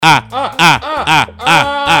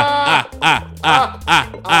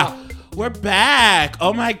We're back.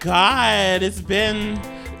 Oh my God. It's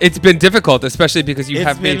been difficult, especially because you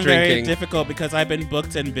have been drinking. It's been very difficult because I've been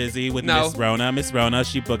booked and busy with Miss Rona. Miss Rona,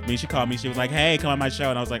 she booked me. She called me. She was like, hey, come on my show.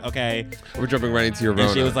 And I was like, okay. We're jumping right into your Rona.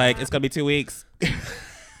 And she was like, it's going to be 2 weeks.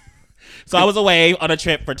 So I was away on a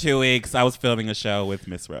trip for 2 weeks. I was filming a show with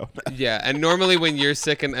Miss Rona. Yeah, and normally when you're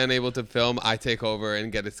sick and unable to film, I take over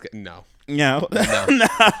and get it. No. No.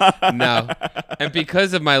 And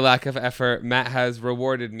because of my lack of effort, Matt has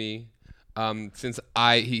rewarded me. Since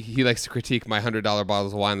he likes to critique my $100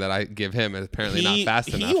 bottles of wine that I give him, and apparently not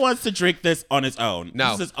fast enough. He wants to drink this on his own.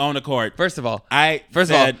 No, this is his own accord. First of all,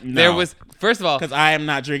 because I am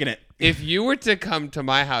not drinking it. If you were to come to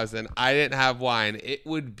my house and I didn't have wine, it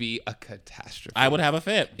would be a catastrophe. I would have a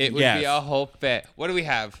fit. It would be a whole fit. What do we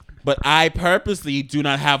have? But I purposely do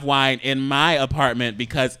not have wine in my apartment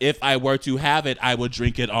because if I were to have it, I would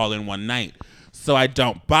drink it all in one night. So I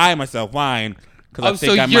don't buy myself wine.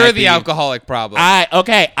 So you're the alcoholic problem.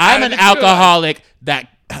 I'm an alcoholic that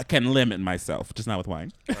can limit myself, just not with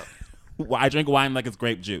wine. I drink wine like it's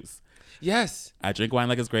grape juice. Yes. I drink wine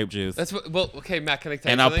like it's grape juice. That's what. Well, okay, Matt, can I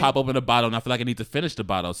tell you And something? I'll pop open a bottle, and I feel like I need to finish the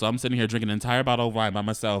bottle. So I'm sitting here drinking an entire bottle of wine by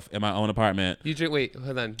myself in my own apartment. You drink. Wait,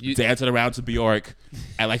 hold on. Dancing around to Bjork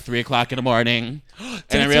at like 3 o'clock in the morning,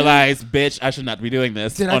 and I realized, bitch, I should not be doing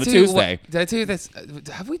this on a Tuesday. Did I tell you this?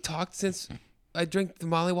 Have we talked since I drank the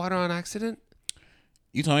Molly water on accident?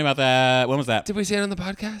 You told me about that. When was that? Did we say it on the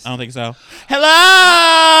podcast? I don't think so. Hello!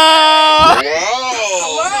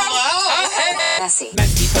 Messy. Ew.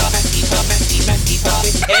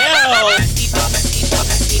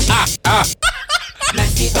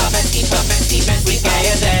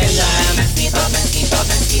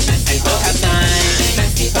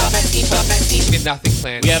 We have nothing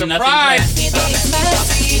planned. We have nothing planned.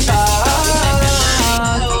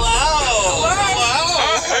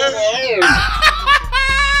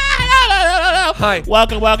 Hi.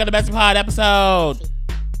 Welcome to Best Pod episode.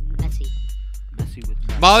 Messy with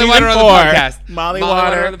Molly Season water on the 4. podcast. Molly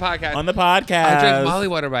water on the podcast. On the podcast. I drank Molly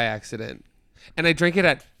water by accident, and I drank it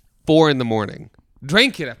at 4 in the morning.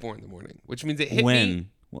 Which means it hit me.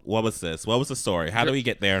 What was this? What was the story? How did we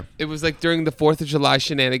get there? It was like during the 4th of July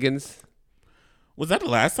shenanigans. Was that the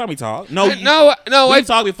last time we talked? No, We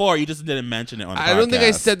talked before. You just didn't mention it on the podcast. I don't think I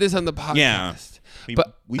said this on the podcast. Yeah.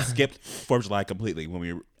 We skipped 4th of July completely when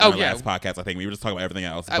we were on our last podcast. I think we were just talking about everything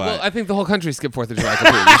else. I think the whole country skipped 4th of July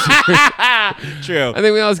completely. True. I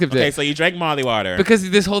think we all skipped it. Okay, so you drank Molly water. Because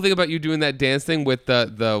this whole thing about you doing that dance thing with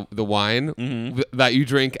the wine that you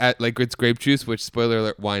drink at like it's grape juice, which spoiler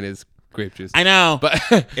alert, wine is grape juice. I know, but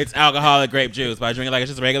it's alcoholic grape juice. But I drink it like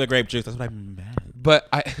it's just regular grape juice. That's what I meant. But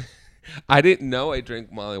I didn't know I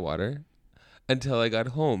drank Molly water until I got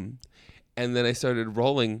home, and then I started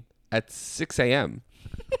rolling at 6 a.m.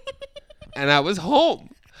 and I was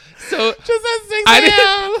home. So just at 6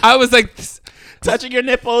 a.m. I was like touching your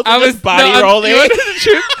nipples. I was rolling.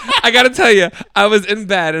 I gotta tell you, I was in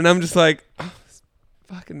bed and I'm just like, oh,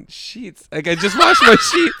 fucking sheets. Like I just washed my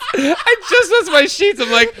sheets. I'm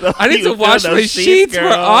like, I need to wash my sheets more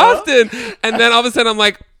often. And then all of a sudden I'm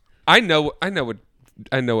like, I know what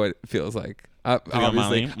it feels like.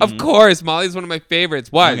 Obviously, of course, Molly's one of my favorites.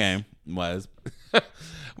 Was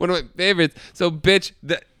one of my favorites. So, bitch,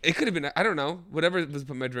 it could have been, I don't know, whatever was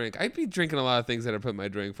put in my drink. I'd be drinking a lot of things that are put in my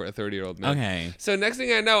drink for a 30-year-old man. Okay. So, next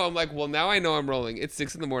thing I know, I'm like, well, now I know I'm rolling. It's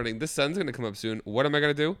 6 in the morning. The sun's going to come up soon. What am I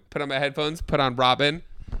going to do? Put on my headphones, put on Robin.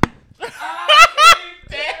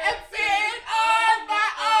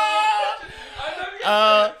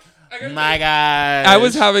 My God! I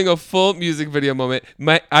was having a full music video moment.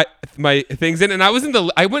 My things in, and I went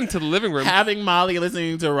into the living room. Having Molly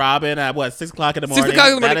listening to Robin at 6 o'clock in the morning. 6 o'clock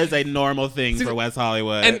in the morning. That is a normal thing for West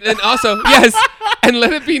Hollywood. And also, yes, and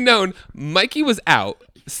let it be known, Mikey was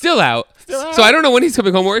still out. So I don't know when he's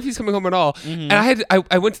coming home or if he's coming home at all. Mm-hmm. And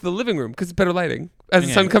I went to the living room because it's better lighting. As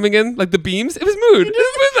the sun coming in, like the beams, it was mood. It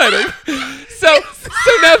was mood lighting. So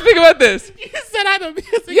now think about this. You said I'm a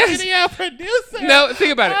music video producer. No,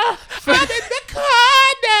 think about it. I'm in the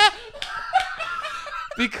corner.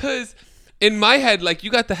 Because in my head, like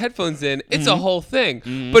you got the headphones in, it's a whole thing.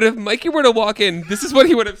 Mm-hmm. But if Mikey were to walk in, this is what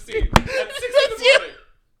he would have seen. At 6 in the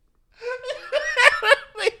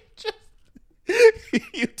morning.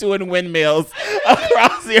 You doing windmills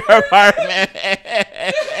across your apartment.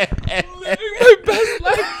 Living my best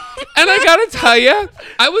life. And I gotta tell you,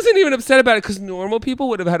 I wasn't even upset about it because normal people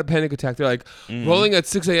would have had a panic attack. They're like, rolling at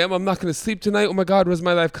 6 a.m. I'm not going to sleep tonight. Oh my God, what does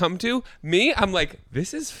my life come to? Me, I'm like,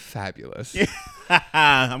 this is fabulous.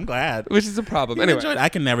 I'm glad. Which is a problem. Anyway, I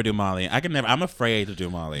can never do Molly. I'm afraid to do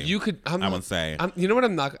Molly. you could. I would say. You know what?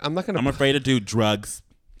 I'm not going to. I'm afraid to do drugs.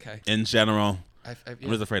 Okay. In general, I'm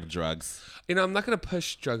just afraid of drugs. You know, I'm not going to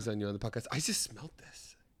push drugs on you on the podcast. I just smelled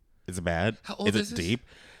this. Is it bad? How old is it this? deep?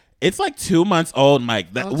 It's like 2 months old, Mike.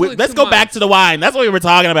 only Let's 2 go back months. to the wine. That's what we were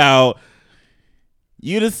talking about.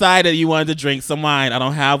 You decided you wanted to drink some wine. I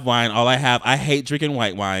don't have wine. I hate drinking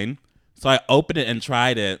white wine. So I opened it and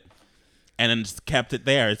tried it and then just kept it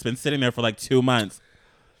there. It's been sitting there for like 2 months,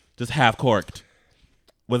 just half corked.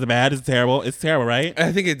 Was it bad? Is it terrible? It's terrible, right?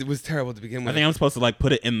 I think it was terrible to begin with. I think I'm supposed to like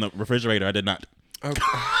put it in the refrigerator. I did not.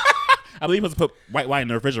 I believe you're supposed to put white wine in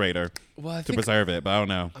the refrigerator to preserve it, but I don't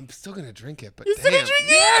know. I'm still going to drink it. But You still gonna drink it?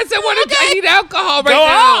 Yes, I need alcohol right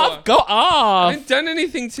now. Go off. I haven't done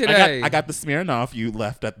anything today. I got the Smirnoff you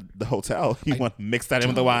left at the hotel. You want to mix that in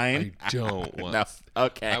with the wine? I don't want. No.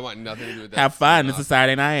 Okay. I want nothing to do with that. Have fun. It's a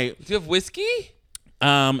Saturday night. Do you have whiskey?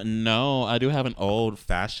 No, I do have an old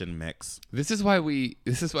fashioned mix. This is why we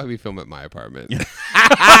film at my apartment.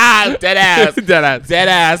 Dead ass. Dead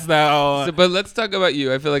ass though. But let's talk about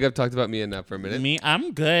you. I feel like I've talked about me enough for a minute. Me,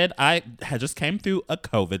 I'm good. I had just came through a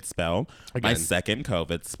COVID spell. My Again. second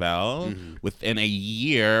COVID spell within a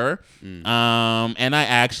year. And I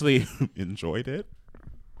actually enjoyed it.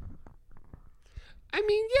 I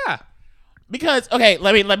mean, yeah. Because let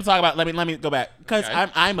me talk about let me go back because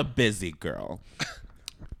Okay. I'm a busy girl.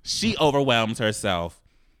 She overwhelms herself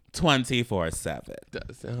 24/7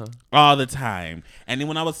 Does all the time. And then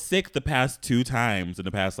when I was sick the past 2 times in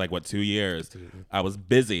the past 2 years, I was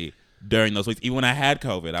busy during those weeks. Even when I had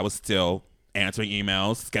COVID, I was still answering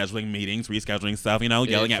emails, scheduling meetings, rescheduling stuff,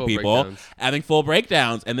 yelling at full people, breakdowns. having full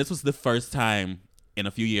breakdowns. And this was the first time in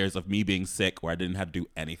a few years of me being sick where I didn't have to do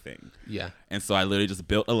anything. Yeah. And so I literally just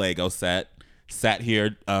built a Lego set, sat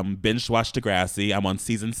here, binge watched Degrassi. I'm on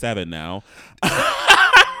season 7 now.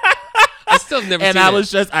 I still have never And seen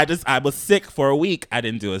I was sick for a week. I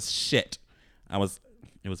didn't do a shit. It was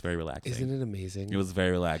very relaxing. Isn't it amazing? It was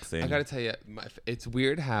very relaxing. I gotta tell you, it's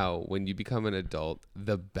weird how when you become an adult,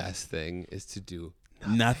 the best thing is to do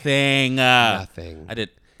nothing. nothing. I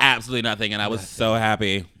did absolutely nothing, and I was so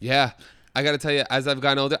happy. Yeah. I gotta tell you, as I've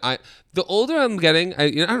gotten older, the older I'm getting, I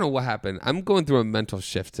don't know what happened. I'm going through a mental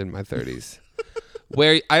shift in my 30s,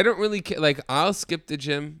 where I don't really care. Like, I'll skip the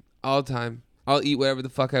gym all the time. I'll eat whatever the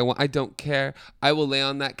fuck I want. I don't care. I will lay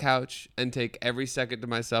on that couch and take every second to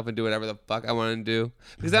myself and do whatever the fuck I want to do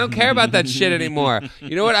because I don't care about that shit anymore.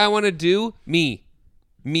 You know what I want to do? Me.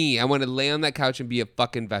 I want to lay on that couch and be a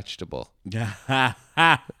fucking vegetable.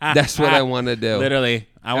 That's what I want to do. Literally,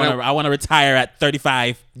 I want to retire at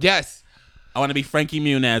 35. Yes. I want to be Frankie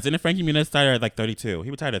Muniz. Didn't Frankie Muniz started at 32?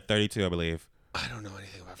 He retired at 32, I believe. I don't know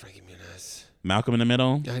anything about Frankie Muniz. Malcolm in the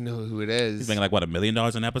Middle. I know who it is. He's making $1 million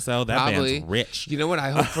an episode. That Probably. man's rich. You know what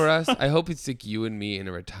I hope for us? I hope it's like you and me in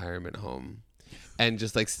a retirement home. And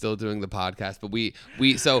just still doing the podcast, but we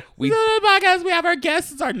We do the podcast. We have our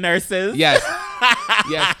guests as our nurses. yes,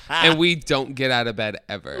 and we don't get out of bed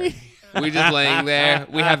ever. We just laying there.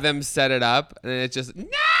 We have them set it up, and it's just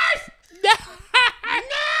nurse,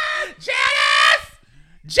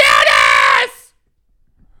 Janice,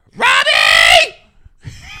 Robbie.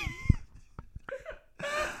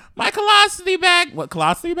 My colostomy bag. What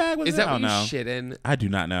colostomy bag was is it? that I what don't you know. shit in? I do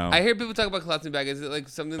not know. I hear people talk about colostomy bag. Is it like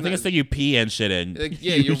something? I think it's that you pee and shit in.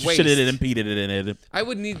 Yeah, you your shit in it waste. and peed it in it. I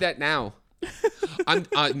would need that now.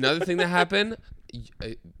 Another thing that happened,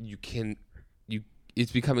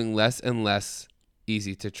 it's becoming less and less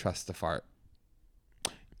easy to trust the fart.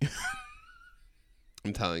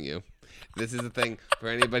 I'm telling you, this is a thing for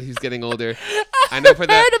anybody who's getting older. I know for I've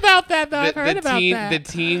heard about that though. I've heard the about teen, that. the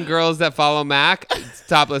teen girls that follow Mac,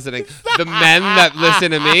 stop listening. The men that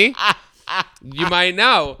listen to me, you might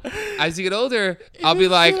know. As you get older, I'll be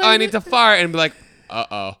like, oh, I need to fart, and be like,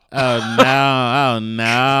 uh-oh. Oh no! Oh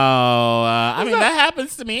no! I mean, that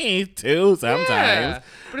happens to me too sometimes, Yeah,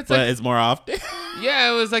 but it's but like, it's more often.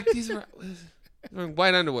 yeah, it was like these were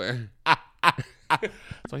white underwear.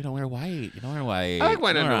 So you don't wear white. You don't wear white. I like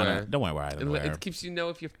white Don't wear underwear. Don't wear white underwear. It keeps you know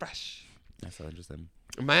if you're fresh. That's so interesting.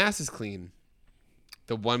 My ass is clean.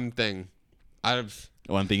 The one thing out of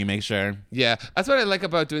One thing you make sure. yeah, that's what I like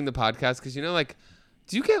about doing the podcast because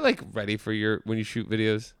do you get ready for when you shoot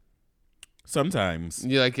videos? Sometimes.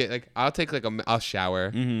 You I'll take I'll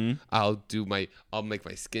shower. Mm-hmm. I'll make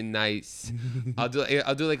my skin nice. I'll do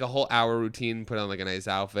a whole hour routine, put on a nice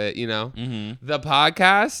outfit. Mm-hmm. The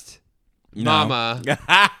podcast, No. Mama,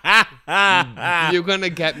 you're gonna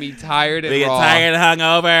get me tired and We get raw. tired and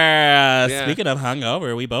hungover. Yeah. Speaking of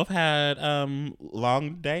hungover, we both had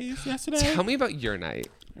long days yesterday. Tell me about your night.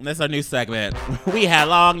 That's our new segment. We had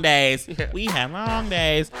long days. Yeah. We had long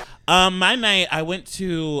days. My night, I went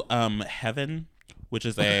to Heaven, which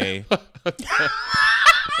is a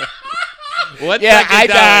What? yeah. I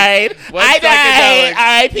died. What's I psychedelic? died.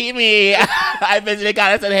 R.I.P. me. I visited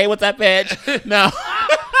God. I said, "Hey, what's up, bitch?" No.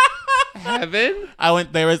 Heaven? I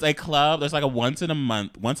went. There was a club. There's like a once a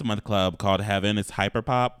month club called Heaven. It's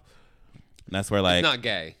hyperpop. And that's where like It's not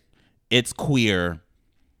gay. it's queer.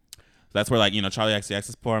 That's where like Charlie XCX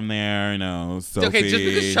is performed there. Sophie. Okay, just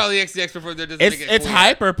because Charlie XCX before there doesn't It's make it it's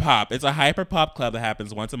queer. hyperpop. It's a hyperpop club that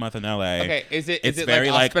happens once a month in LA. Okay, is it It's like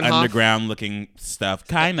very like Aspenhoff? underground looking stuff,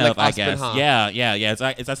 kind Like of. I guess. Aspenhoff. Yeah.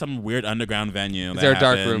 It's like some weird underground venue. Is that there a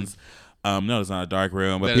dark happens. No, it's not a dark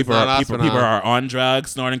room. But Then it's people not are people Aspenhoff. are on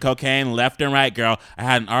drugs, snorting cocaine left and right. Girl, I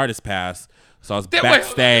had an artist pass, so I was Wait,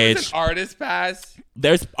 backstage. there's an artist pass.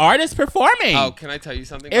 There's artists performing. Oh, can I tell you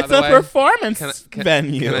something? It's by the a way? performance Can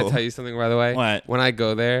venue. Can I tell you something, by the way? What? When I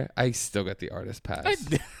go there, I still get the artist pass.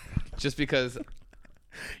 Just because.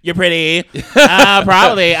 You're pretty.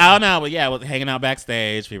 Probably. I don't know. But yeah, I was hanging out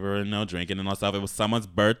backstage. People were drinking and all stuff. It was someone's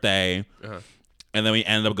birthday. Uh-huh. And then we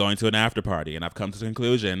ended up going to an after party. And I've come to the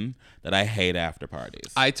conclusion that I hate after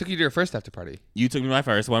parties. I took you to your first after party. You took me to my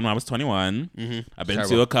first one when I was 21. Mm-hmm. I've been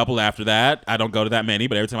Terrible. to a couple after that. I don't go to that many,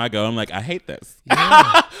 but every time I go, I'm like, I hate this.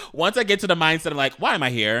 Yeah. Once I get to the mindset of like, why am I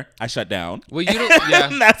here? I shut down. Well, you don't. Yeah.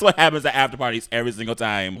 That's what happens at after parties every single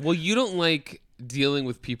time. Well, you don't like dealing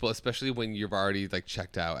with people, especially when you've already like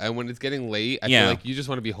checked out, and when it's getting late. I Yeah. feel like you just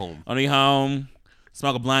want to be home. Only home,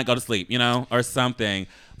 smoke a blunt, go to sleep, or something.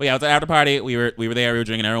 But yeah, it was an after party. We were there. We were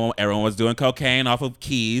drinking. Everyone was doing cocaine off of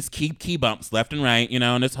keys, key bumps left and right.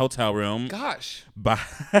 In this hotel room. Gosh, But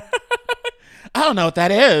I don't know what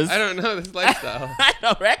that is. I don't know this lifestyle. I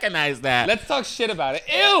don't recognize that. Let's talk shit about it.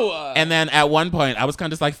 Ew. And then at one point, I was kind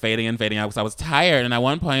of just like fading out because I was tired. And at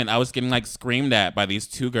one point, I was getting like screamed at by these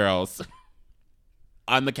two girls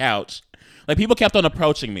on the couch. Like people kept on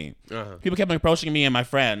approaching me. Uh-huh. People kept on approaching me and my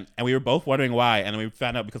friend, and we were both wondering why. And then we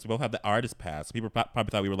found out because we both have the artist pass. People probably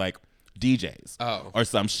thought we were like DJs or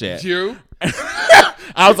some shit. You?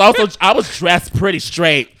 I was dressed pretty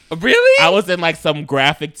straight. Really? I was in like some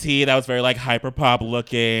graphic tee that was very like hyper pop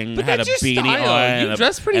looking. But had a that's your beanie style. on. You and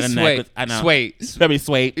dress pretty and a sway. necklace. I know. Sway. Very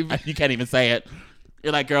sweet. You can't even say it.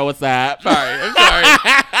 You're like, girl, what's that? Sorry. I'm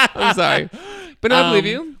sorry. I'm sorry. But no, I believe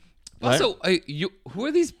you. what? Also, who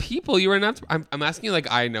are these people you were in after? I'm asking you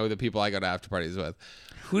like I know the people I go to after parties with.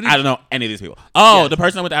 Who did I don't know any of these people. Oh, Yes. the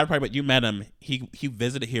person I went to after party, but you met him. He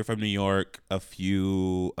visited here from New York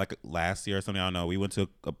last year or something. I don't know. We went to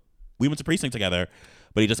Precinct together,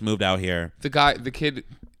 but he just moved out here. the kid?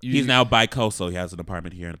 He's now bi-coastal. He has an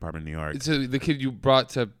apartment here, an apartment in New York. So the kid you brought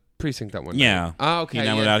to Precinct that one night. Yeah. Oh, okay. He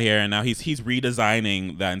now yeah. moved out here, and now he's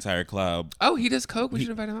redesigning that entire club. Oh, he does coke. We should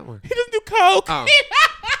invite him out more. He doesn't do coke. Oh.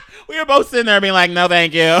 We were both sitting there being like, no,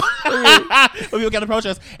 thank you. But people kept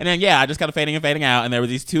approaching us. And then, I just kind of fading out. And there were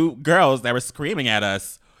these two girls that were screaming at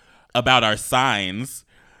us about our signs.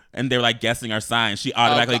 And they were like guessing our signs. She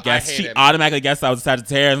automatically God, I guessed. hate She it. automatically guessed I was a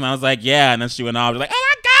Sagittarius. And I was like, yeah. And then she went off. She was like,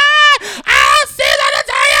 oh my God, I see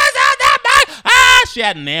Sagittarius on that bike. Ah! She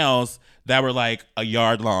had nails that were like a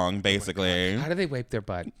yard long, basically. How do they wipe their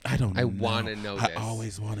butt? I don't know. I want to know I this.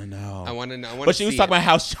 always want to know. I want to know. But she was talking about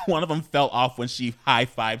how one of them fell off when she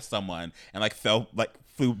high-fived someone and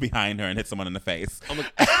flew behind her and hit someone in the face. Oh my,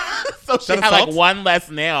 So she that had like assault? one less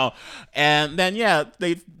nail. And then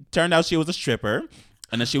they turned out she was a stripper.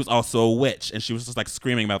 And then she was also a witch, and she was just like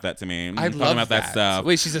screaming about that to me. I talking love about that stuff.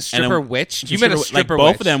 Wait, she's a And stripper then- witch? she's You met a like stripper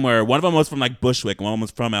both witch? of them were. One of them was from like Bushwick, and one of them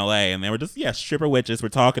was from LA, and they were just stripper witches were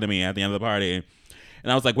talking to me at the end of the party.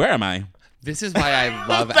 And I was like, where am I? This is why I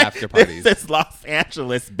love Like, after parties. This is Los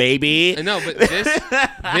Angeles, baby. I know, but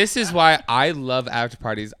this is why I love after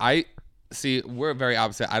parties. We're very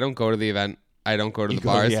opposite. I don't go to the event. I don't go to the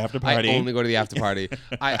go to bars. the after party? I only go to the after party.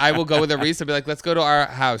 I will go with Arisa and be like, let's go to our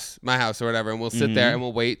house, my house or whatever, and we'll sit there and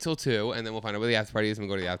we'll wait till 2, and then we'll find out where the after party is and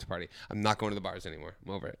we'll go to the after party. I'm not going to the bars anymore.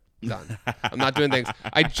 I'm over it. Done. I'm not doing things.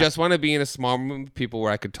 I just want to be in a small room of people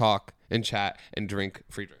where I could talk and chat and drink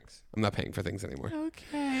free drinks. I'm not paying for things anymore.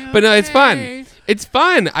 Okay. But no, it's fun. It's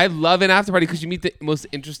fun. I love an after party because you meet the most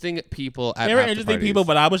interesting people at They were after interesting parties. people,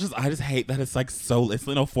 but I just hate that it's like it's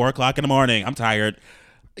 4:00 in the morning. I'm tired.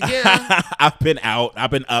 Yeah. I've been out. I've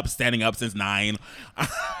been up, standing up since 9.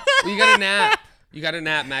 You got a nap. You got to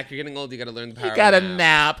nap, Mac. You're getting old. You got to learn the power. You got to of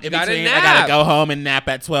nap. In gotta between, nap. I got to go home and nap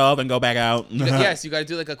at 12 and go back out. Yes, you got to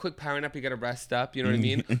do like a quick power nap. You got to rest up. You know what I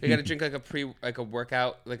mean? You got to drink like a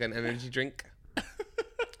workout, like an energy drink.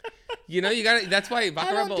 You know, you got to. That's why vodka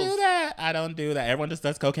I don't Rebels. do that. I don't do that. Everyone just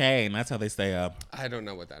does cocaine. That's how they stay up. I don't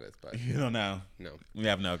know what that is, but You don't know. no. We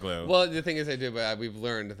have no clue. Well, the thing is, I do, but we've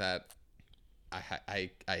learned that I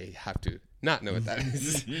have to not know what that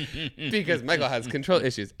is because Michael has control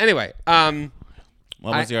issues. Anyway, what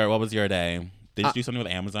was your day? Did you do something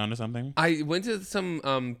with Amazon or something? I went to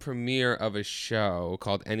some premiere of a show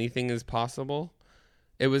called Anything Is Possible.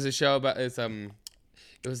 It was a show about it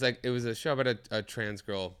was a show about a trans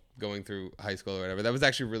girl going through high school or whatever. That was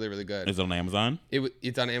actually really, really good. Is it on Amazon?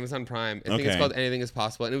 It's on Amazon Prime. I think it's called Anything Is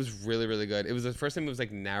Possible, and it was really, really good. It was the first time it was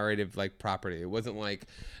like narrative, like property. It wasn't like,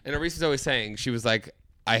 and Arise was always saying, she was like,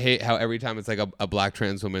 I hate how every time it's like a black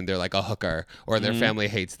trans woman, they're like a hooker or their family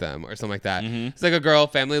hates them or something like that. It's like a girl,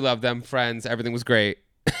 family loved them, friends, everything was great.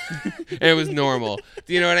 And it was normal.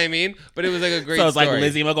 Do you know what I mean? But it was like a great So it's story. like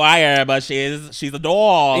Lizzie McGuire, but she's a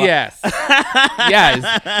doll. Yes.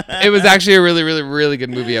 Yes. It was actually a really, really, really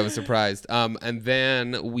good movie. I was surprised. And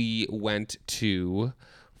then we went to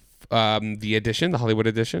the edition, the Hollywood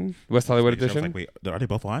edition, West Hollywood edition. Like, wait, are they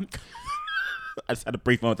both on? I just had a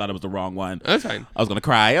brief moment, thought it was the wrong one. That's fine. I was gonna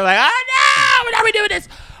cry. I was like, oh no, why are we doing this?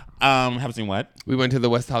 Haven't seen what? We went to the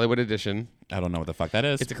West Hollywood edition. I don't know what the fuck that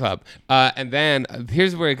is. It's a club. And then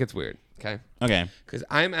here's where it gets weird. Okay. Okay. Because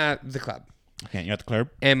I'm at the club. Okay, you at the club?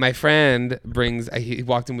 And my friend brings. He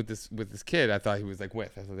walked in with this kid. I thought he was like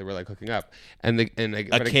with. I thought they were like hooking up. And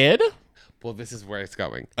A kid? Well, this is where it's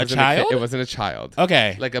going. A child? It wasn't a child.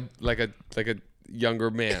 Okay. Like a younger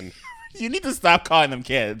man. You need to stop calling them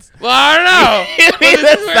kids. Well, I don't know. You need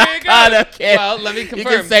to stop calling them kids. Well, let me confirm.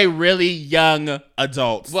 You can say really young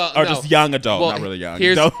adults. Well, or no. just young adult, Well, not really young.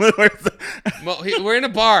 here's- Don't- Well, we're in a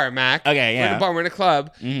bar, Mac. Okay, We're in yeah. a bar. We're in a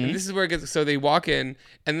club, and this is where it gets. So they walk in,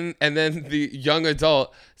 and then the young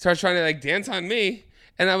adult starts trying to like dance on me,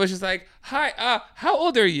 and I was just like, "Hi, how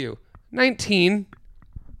old are you? 19."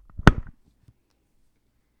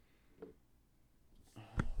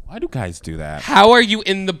 Why do guys do that? How are you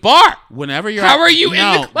in the bar? Whenever you're How are you in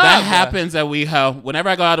the club? That happens at WeHo. Whenever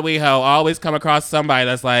I go out to WeHo, I always come across somebody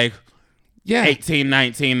that's like Yeah. 18,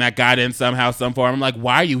 19 that got in somehow, some form. I'm like,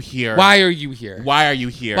 why are you here? Why are you here? Why are you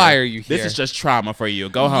here? Why are you This here? is just trauma for you.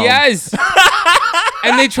 Go home. Yes.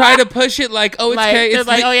 And they try to push it like, oh, it's Like, okay. it's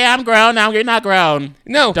like, oh yeah, I'm grown. Now you're not grown.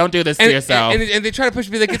 No. Don't do this to yourself. And they try to push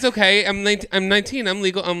me like, it's okay. I'm 19. I'm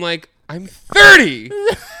legal. I'm like, I'm 30.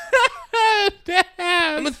 Damn.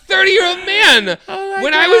 I'm a 30-year-old man. Oh my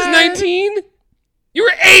When I was God. 19, you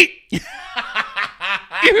were 8. You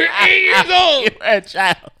were 8 years old. You're a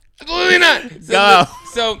child. Absolutely not. Go.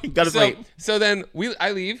 So Go to sleep. So then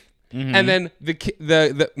I leave, and then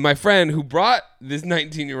my friend who brought this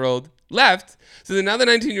 19-year-old left. So then now the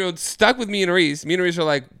 19-year-old stuck with me and Arise. Me and Arise are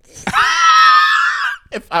like,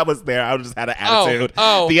 If I was there, I would have just had an attitude.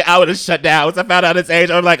 Oh. I would have shut down. Once I found out his age,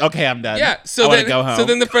 I was like, okay, I'm done. yeah. I So want then to go home. So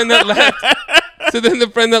then the friend that left. So then the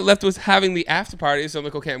friend that left was having the after party. So I'm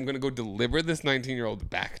like, okay, I'm gonna go deliver this 19-year-old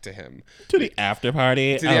back to him. to the after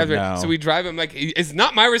party. To the Oh, after. no. So we drive him like it's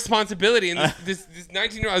not my responsibility. And this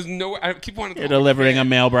 19-year-old has nowhere. I keep wanting to. You're delivering a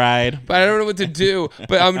male bride. But I don't know what to do.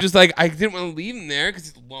 But I'm just like, I didn't want to leave him there because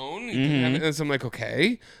he's alone. And so I'm like,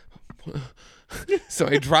 okay. So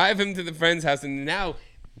I drive him to the friend's house, and now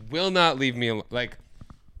will not leave me alone. Like,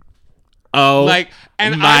 Oh,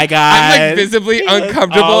 and my I'm God. like visibly He was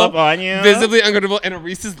uncomfortable. all up on you. Visibly uncomfortable, and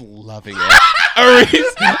Arise is loving it.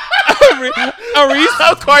 Arise,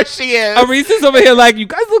 Of course she is. Arise is over here like, you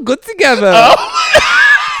guys look good together.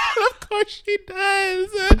 Oh. Of course she does.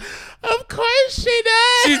 Of course she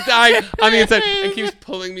does. She's dying on the inside and keeps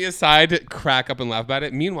pulling me aside to crack up and laugh about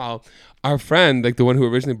it. Meanwhile, our friend, like the one who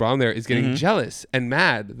originally brought him there, is getting jealous and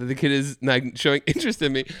mad that the kid is like showing interest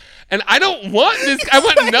in me. And I don't want this. I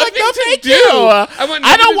want nothing No, to thank do. you.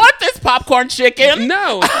 I don't want this popcorn chicken.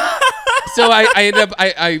 No. So I end up,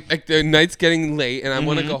 I like the night's getting late and I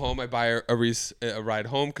want to go home. I buy her a ride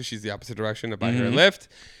home because she's the opposite direction. I buy her a lift.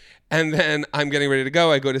 And then I'm getting ready to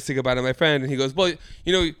go. I go to say goodbye to my friend, and he goes, well,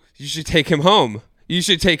 you should take him home. You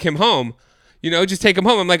should take him home. Just take him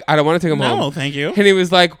home. I'm like, I don't want to take him home. No, thank you. And he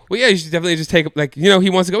was like, well, yeah, you should definitely just take him. Like, he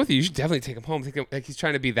wants to go with you. You should definitely take him home. Like, he's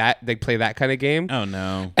trying to be that, like, play that kind of game. Oh,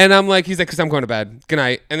 no. And I'm like, he's like, because I'm going to bed. Good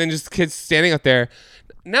night. And then just kids standing up there.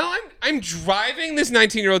 Now I'm driving this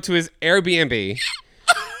 19-year-old to his Airbnb.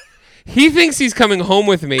 He thinks he's coming home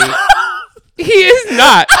with me. He is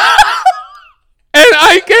not. And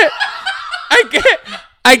I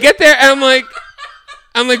get there and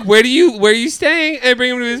I'm like, where are you staying? And I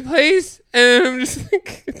bring him to his place. And I'm just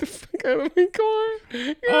like, get the fuck out of my car.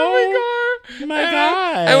 Get out of my car. My And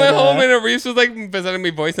God. I went home and Reese was like sending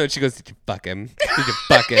me voice notes. She goes, did you fuck him? Did you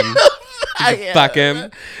fuck him? Did you fuck him?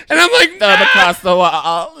 And I'm like, Throw him across the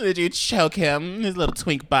wall. Did you choke him? His little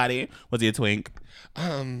twink body. Was he a twink? I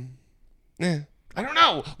don't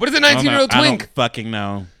know. What is a 19-year-old I twink? don't fucking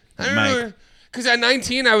know. I don't know. Because at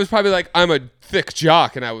 19, I was probably like, I'm a thick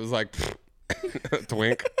jock. And I was like,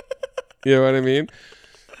 twink. You know what I mean?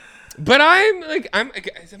 But am I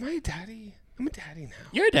a daddy? I'm a daddy now.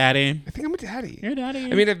 You're a daddy. I think I'm a daddy. You're a daddy.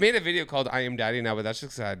 I mean, I've made a video called I Am Daddy Now, but that's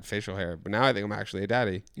just because I had facial hair. But now I think I'm actually a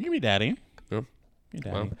daddy. You can be daddy. Yeah. You're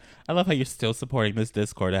daddy. Well. I love how you're still supporting this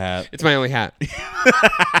Discord hat. It's my only hat.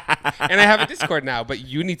 And I have a Discord now, but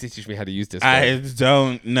you need to teach me how to use Discord. I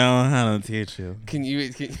don't know how to teach you. Can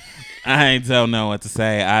you I don't know what to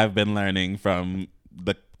say. I've been learning from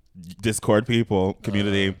the Discord people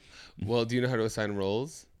community. Well, do you know how to assign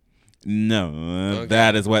roles? No, Okay.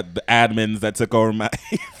 that is what the admins that took over my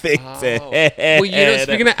thing did. Well,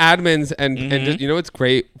 speaking of admins and just, you know what's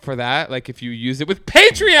great for that? Like if you use it with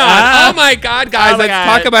Patreon. Oh my God, guys, let's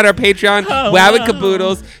talk about our Patreon. Wow and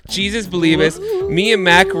Caboodles, Jesus Believe Us. Me and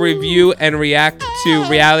Mac review and react to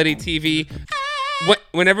reality TV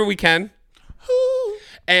whenever we can.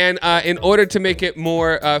 And in order to make it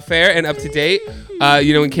more fair and up to date,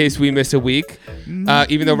 in case we miss a week,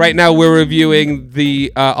 even though right now we're reviewing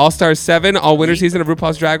the All-Star 7 all-winter season of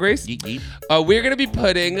RuPaul's Drag Race, we're going to be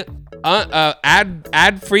putting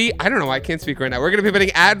ad-free, I don't know why I can't speak right now. We're going to be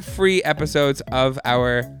putting ad-free episodes of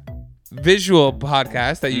our visual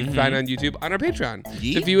podcast that you can find on YouTube on our Patreon. So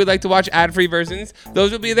if you would like to watch ad-free versions,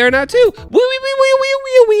 those will be there now too.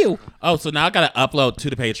 Oh, so now I got to upload to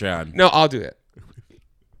the Patreon. No, I'll do it.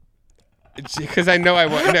 Because I know I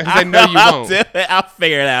won't. Because I know you I'll won't. do it. I'll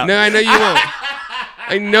figure it out. No, I know you won't.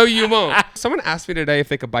 I know you won't. Someone asked me today if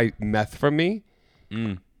they could buy meth from me.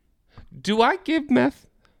 Do I give meth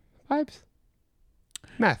vibes?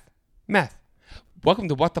 Meth. Welcome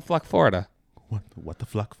to What the Fluck, Florida. What the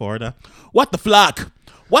fluck, Florida? What the fluck?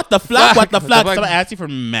 What the fluck? What the fluck? Someone asked you for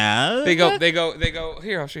meth? They go,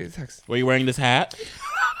 here, I'll show you the text. Were you wearing this hat?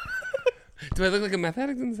 Do I look like a meth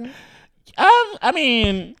addict in this hat? I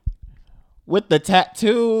mean, with the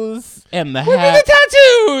tattoos and the What hat. are the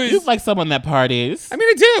tattoos? You look like someone that parties. I mean,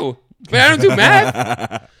 I do. But I don't do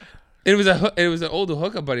meth. It was an old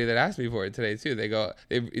hookup buddy that asked me for it today too. They go,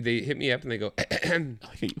 they hit me up and they go,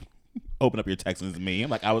 Open up your text and it's me.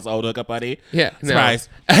 I'm like, I was old hookup buddy. yeah, Surprise.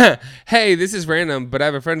 No. Hey, this is random, but I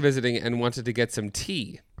have a friend visiting and wanted to get some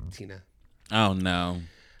tea. Tina. Oh no.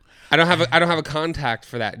 I don't have a contact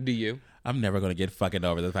for that. Do you? I'm never gonna get fucking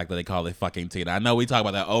over the fact that they call it fucking Tina. I know we talk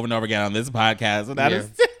about that over and over again on this podcast, and that is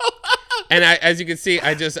still. And as you can see,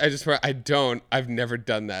 I've never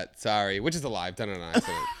done that. Sorry, which is a lie. I've done it on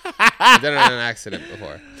accident. I've done it on an accident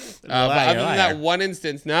before. But other than that one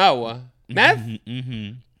instance, no. Meth?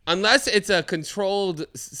 Unless it's a controlled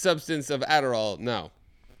substance of Adderall, no.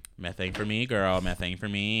 Methane for me, girl. Methane for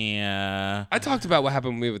me. I talked about what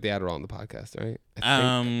happened with me with the Adderall on the podcast, right?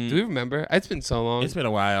 Do we remember? It's been so long. It's been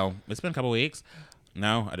a while. It's been a couple weeks.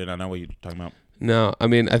 No, I did not know what you're talking about. No, I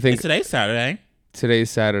mean, I think Today's Saturday. Today's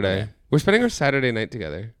Saturday. Okay. We're spending our Saturday night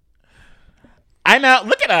together. I know.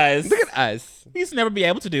 Look at us. Look at us. We used to never be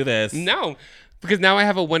able to do this. No, because now I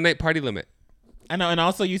have a one-night party limit. I know, and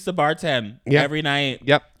also used to bartend Yep. every night.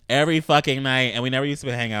 Yep. Every fucking night, and we never used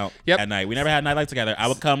to hang out at night. We never had nightlife together. I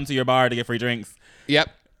would come to your bar to get free drinks. Yep.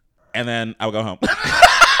 And then I would go home.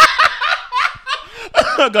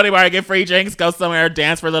 Go to the bar, get free drinks, go somewhere,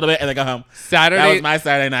 dance for a little bit, and then go home. Saturday. That was my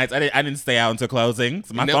Saturday nights. I didn't stay out until closing,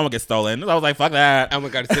 so my phone would get stolen. I was like, fuck that. Oh my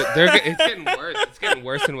God, it's getting worse. It's getting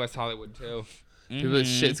worse in West Hollywood too. People's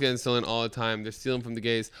shit's getting stolen all the time. They're stealing from the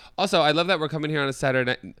gays. Also, I love that we're coming here on a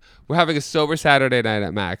Saturday night. We're having a sober Saturday night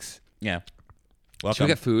at Max. Yeah. Should Welcome. we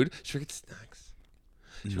get food? Should we get snacks?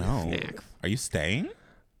 No. Snacks? Are you staying?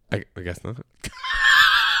 I guess not.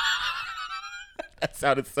 That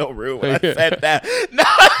sounded so rude when I said that. No,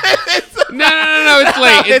 No. It's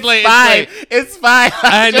late. It's late. Fine. It's fine.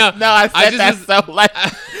 I know. No, I said that so like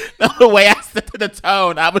the way I said the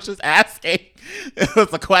tone. I was just asking. It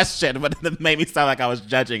was a question, but it made me sound like I was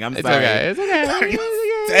judging. I'm sorry. It's okay. It's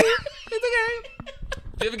okay.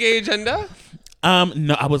 Do you have a gay agenda?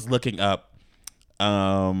 No, I was looking up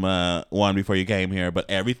one before you came here, but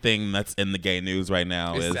everything that's in the gay news right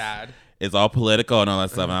now It's is sad. It's all political and all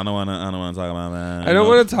that stuff. And I don't want to talk about that. I don't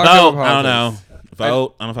want to talk Vote. about I don't know. politics.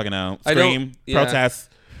 Vote. I don't fucking know. I don't- Scream. yeah. Protest.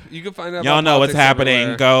 You can find out. Y'all about know what's politics happening.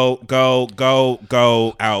 everywhere.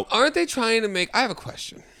 Go out. Aren't they trying to make? I have a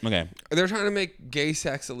question. Okay. They're trying to make gay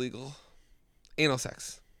sex illegal, anal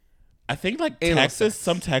sex. I think like Anal Texas, sex.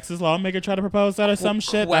 some Texas lawmaker tried to propose that or some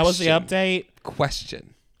shit. That was the update.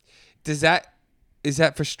 Question. Is that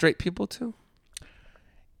for straight people too?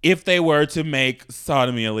 If they were to make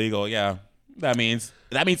sodomy illegal, yeah. That means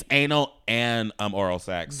anal and oral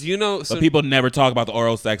sex. Do you know? But people never talk about the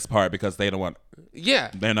oral sex part because they don't want.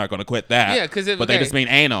 Yeah. They're not going to quit that. Yeah, because but they just mean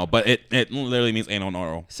anal. But it literally means anal and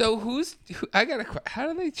oral. So I got a.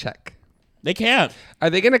 How do they check? They can't. Are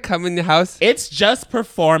they gonna come in the house? It's just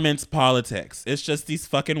performance politics. It's just these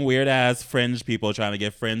fucking weird ass fringe people trying to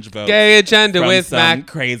get fringe votes. Gay agenda from with some Mac.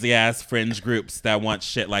 crazy ass fringe groups that want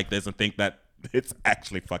shit like this and think that it's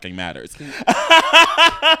actually fucking matters.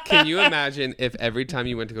 Can you imagine if every time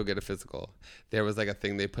you went to go get a physical, there was like a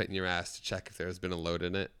thing they put in your ass to check if there's been a load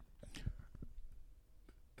in it?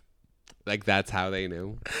 Like that's how they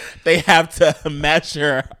knew. They have to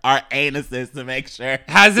measure our anuses to make sure.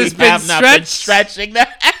 Has this we been have not been stretched? stretching them?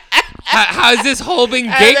 How's this whole been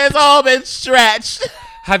Has gaped? this all been stretched?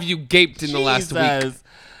 Have you gaped in the last week? Jesus.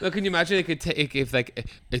 Look, can you imagine it could take if like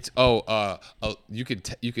it's you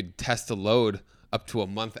could test a load up to a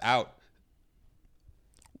month out.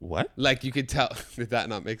 What? Like you could tell. Did that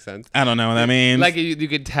not make sense? I don't know what that means. Like you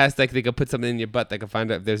could test, like they could put something in your butt that could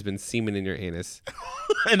find out if there's been semen in your anus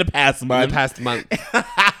in the past month. in the past month.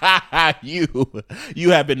 You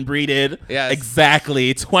have been breeded Yes.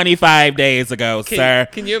 exactly 25 days ago, sir.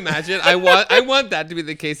 Can you imagine? I want that to be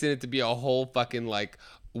the case and it to be a whole fucking like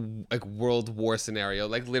World War scenario.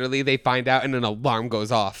 Like literally they find out and an alarm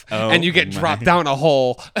goes off and you get dropped down a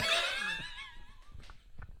hole.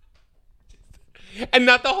 And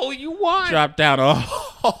not the hole you want. Drop down a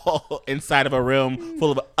hole inside of a room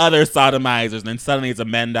full of other sodomizers, and then suddenly it's a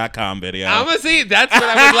men.com video. I'm gonna see. That's what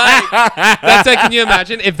I would like. That's like, can you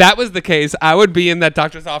imagine if that was the case? I would be in that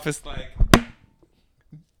doctor's office like.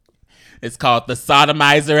 It's called The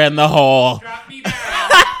Sodomizer and the Hole. Drop me down.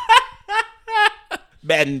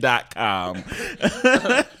 Men.com. Oh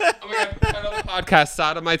my God, title of the podcast: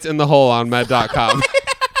 Sodomites in the Hole on med.com.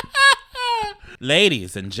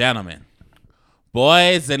 Ladies and gentlemen,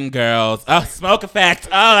 boys and girls. Oh, smoke effect. Oh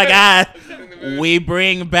my God. We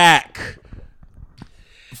bring back,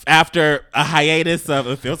 after a hiatus of,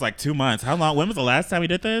 it feels like 2 months. How long? When was the last time we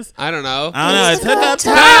did this? I don't know. I don't know. It took up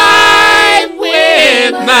time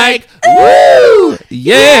with Mike. Woo!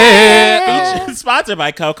 Yeah. Sponsored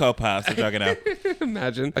by Cocoa Puffs. We're talking about.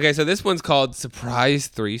 Imagine. Okay, so this one's called Surprise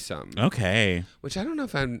Threesome, Okay. which I don't know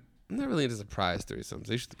if I'm not really into surprise threesomes.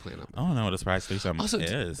 I used to plan them. I don't know what a surprise threesome Also,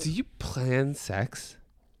 is. do you plan sex?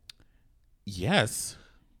 Yes.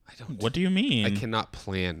 I don't. What do you mean? I cannot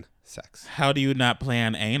plan sex. How do you not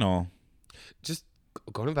plan anal? Just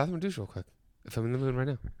go in the bathroom and douche real quick. If I'm in the mood right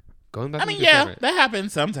now, go in the I bathroom. mean, and douche yeah, right. that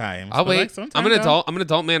happens sometimes. I'll but, wait. like, sometimes I'm an don't. adult. I'm an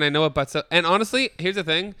adult man. I know what butts up. And honestly, here's the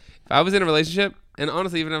thing: if I was in a relationship, and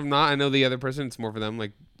honestly, even if I'm not, I know the other person. It's more for them.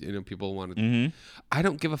 Like people want to. Mm-hmm. I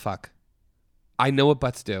don't give a fuck. I know what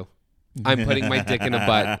butts do. I'm putting my dick in a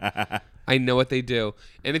butt. I know what they do.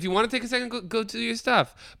 And if you want to take a second, go do your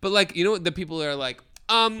stuff. But like, the people are like,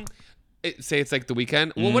 say it's like the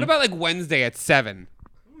weekend. Well, what about like Wednesday at 7?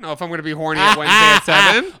 I don't know if I'm going to be horny at Wednesday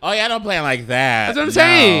at 7. Oh yeah, I don't plan like that. That's what I'm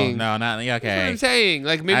saying. No, not okay. That's what I'm saying.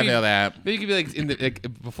 Like maybe I feel that. Maybe you could be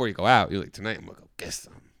like before you go out, you're like, tonight I'm going to go get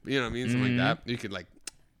some. You know what I mean? Something like that. You could like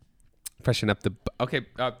freshen up the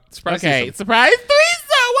surprise. Okay, threesome. surprise threesome.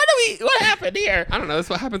 What happened here? I don't know. That's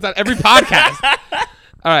what happens on every podcast.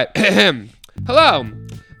 All right. Hello.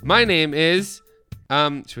 My name is.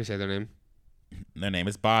 Should we say their name? Their name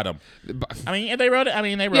is Bottom. I mean, they wrote it.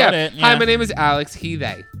 Yeah. Hi, my name is Alex. He,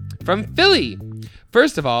 they. From Philly.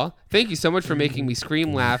 First of all, thank you so much for making me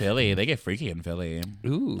scream, laugh. Philly. They get freaky in Philly.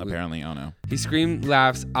 Ooh. Apparently. Oh no. He screamed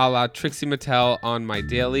laughs a la Trixie Mattel on my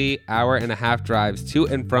daily hour-and-a-half drives to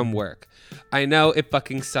and from work. I know it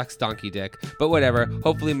fucking sucks, donkey dick, but whatever.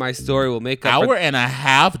 Hopefully my story will make up Hour and a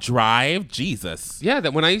half drive? Jesus. Yeah,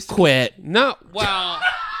 that when I used to Quit. No, well,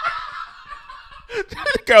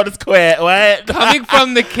 The girl just quit. What? coming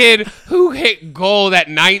from the kid who hit gold at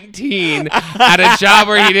 19 at a job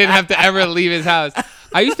where he didn't have to ever leave his house.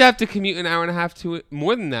 I used to have to commute an hour and a half to it,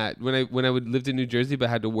 more than that when I would lived in New Jersey but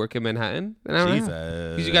had to work in Manhattan. An hour and a half.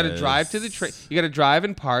 Because you got to drive to the train. You got to drive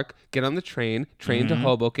and park, get on the train to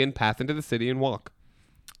Hoboken, path into the city, and walk.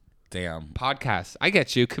 Damn. Podcasts. I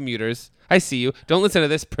get you, commuters. I see you. Don't listen to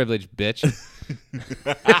this privileged bitch.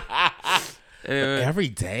 Anyway. Every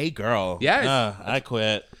day, girl. Yes. I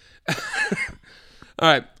quit. All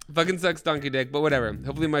right. Fucking sucks, donkey dick, but whatever.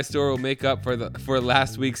 Hopefully my story will make up for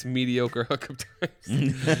last week's mediocre hookup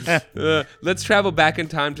times. Let's travel back in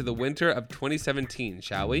time to the winter of 2017,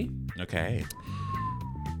 shall we? Okay.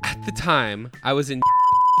 At the time, I was in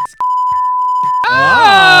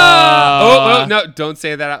Oh, no, don't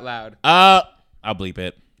say that out loud. I'll bleep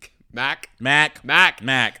it. Mac.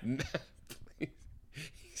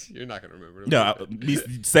 You're not gonna remember. No, me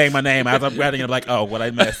saying my name as I'm writing it, like, oh, what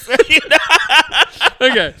I missed.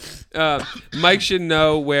 Okay. Mike should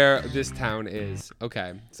know where this town is.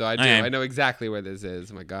 Okay, so I do. Okay. I know exactly where this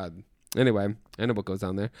is. Oh my God. Anyway, I know what goes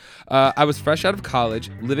on there. I was fresh out of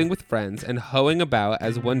college, living with friends, and hoeing about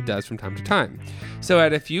as one does from time to time. So I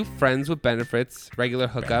had a few friends with benefits, regular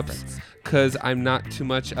hookups, because I'm not too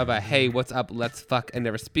much of a, hey, what's up, let's fuck, and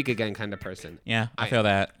never speak again kind of person. Yeah, I feel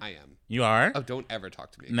that. I am. You are? Oh, don't ever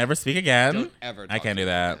talk to me again. Never speak again? Don't ever talk I can't to do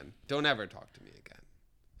me that. again. Don't ever talk to me again.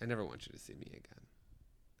 I never want you to see me again.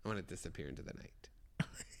 I want to disappear into the night.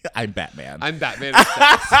 I'm Batman. I'm Batman of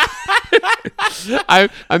sex.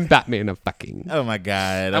 I'm Batman of fucking. Oh my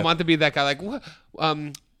God. I want to be that guy like, what? What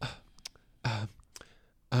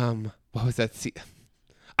was that?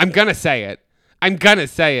 I'm gonna say it. When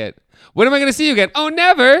am I gonna see you again? Oh,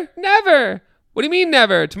 never. What do you mean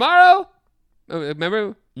never? Tomorrow?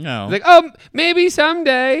 Remember? No. Like, oh, maybe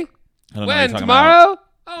someday. I don't know what When? you're talking Tomorrow?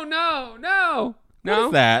 Oh, no. What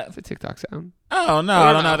is that? It's a TikTok sound. Oh, no.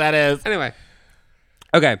 I don't know what that is. Anyway.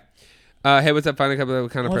 Okay. Hey, what's up? Find a couple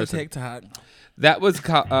of kind of What's person. TikTok? That was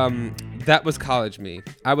college me.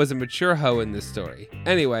 I was a mature hoe in this story.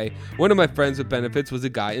 Anyway, one of my friends with benefits was a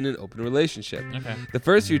guy in an open relationship. Okay. The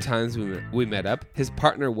first few times we met up, his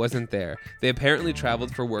partner wasn't there. They apparently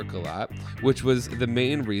traveled for work a lot, which was the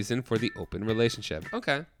main reason for the open relationship.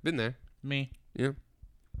 Okay, been there. Me. Yeah.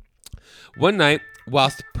 One night,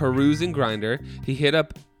 whilst perusing Grindr, he hit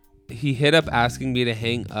up asking me to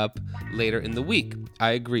hang up later in the week.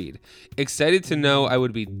 I agreed. Excited to know I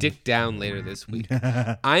would be dick down later this week.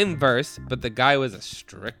 I'm verse, but the guy was a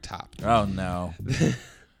strict top. Oh, no.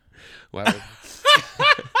 Wow.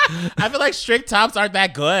 I feel like strict tops aren't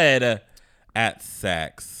that good at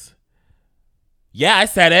sex. Yeah, I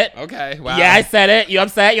said it. Okay, wow. Yeah, I said it. You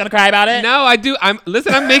upset? You want to cry about it? No, I do. I'm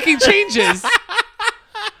making changes.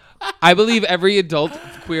 I believe every adult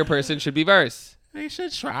queer person should be verse. They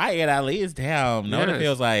should try it at least. Damn. Know what it Yes.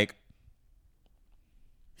 feels like.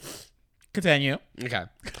 Continue. Okay.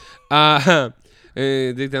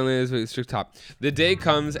 Dick down later, strict top. The day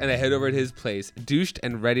comes and I head over to his place, douched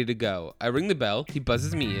and ready to go. I ring the bell, he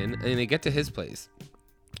buzzes me in, and I get to his place.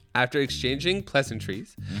 After exchanging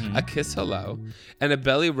pleasantries, a kiss hello, and a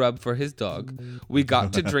belly rub for his dog, we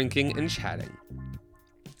got to drinking and chatting.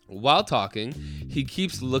 While talking, he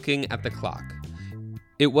keeps looking at the clock.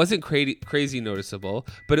 It wasn't crazy noticeable,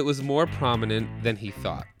 but it was more prominent than he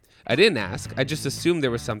thought. I didn't ask. I just assumed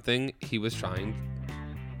there was something he was trying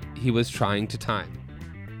to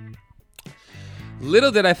time.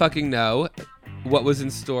 Little did I fucking know what was in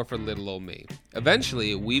store for little old me.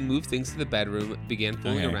 Eventually, we moved things to the bedroom, began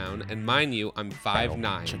fooling around, and mind you, I'm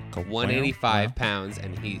 5'9", 185 pounds,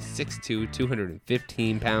 and he's 6'2",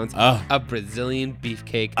 215 pounds, a Brazilian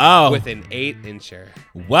beefcake with an 8-incher.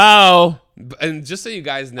 Whoa. And just so you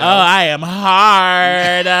guys know, I am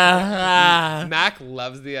hard. Mac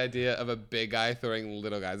loves the idea of a big guy throwing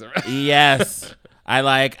little guys around. Yes. I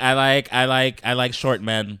like short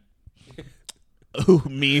men.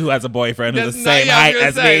 Me who has a boyfriend who's the same height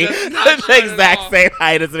as me. The exact same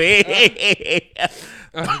height as me.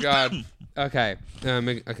 Oh God. Okay.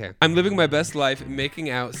 Okay. I'm living my best life, making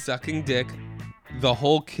out, sucking dick, the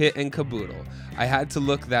whole kit and caboodle. I had to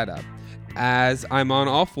look that up. As I'm on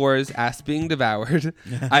all fours, ass being devoured,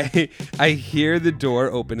 I hear the door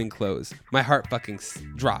open and close. My heart fucking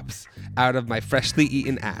drops out of my freshly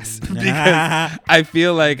eaten ass because I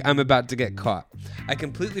feel like I'm about to get caught. I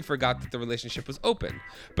completely forgot that the relationship was open,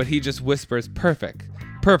 but he just whispers, perfect,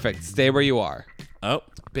 stay where you are. Oh.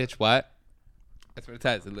 Bitch, what? That's what it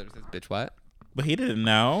says. It literally says, bitch, what? But he didn't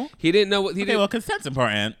know. He didn't know what he Okay, did. well, consent's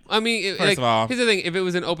important. I mean, First of all, here's the thing: if it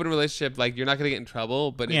was an open relationship, like you're not gonna get in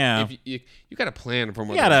trouble. But if you got to plan for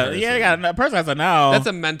more. You gotta. A person has to know. That's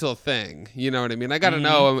a mental thing. You know what I mean? I gotta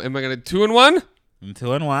know. Am I gonna 2 and 1?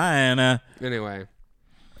 2 and 1. Anyway,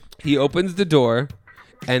 he opens the door,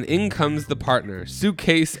 and in comes the partner,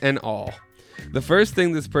 suitcase and all. The first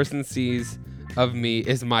thing this person sees of me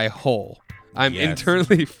is my hole. I'm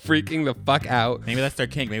internally freaking the fuck out. Maybe that's their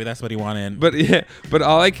kink. Maybe that's what he wanted. But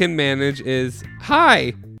all I can manage is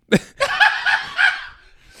hi.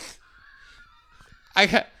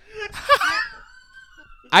 I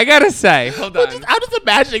gotta say, hold on. I'm just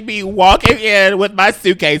imagining me walking in with my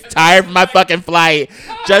suitcase, tired from my fucking flight,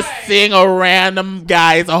 just seeing a random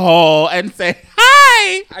guy's hole and say hi.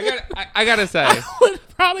 I gotta say. I would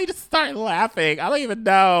probably just start laughing. I don't even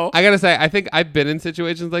know. I gotta say, I think I've been in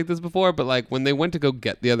situations like this before, but like when they went to go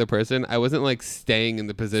get the other person, I wasn't like staying in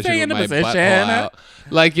the position with my butthole out.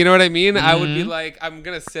 Like, you know what I mean? I would be like, I'm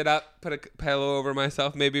gonna sit up, put a pillow over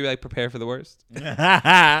myself, maybe like prepare for the worst. You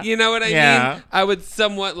know what I mean? I would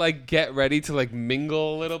somewhat like get ready to like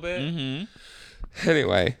mingle a little bit.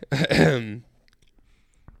 Anyway,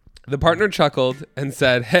 the partner chuckled and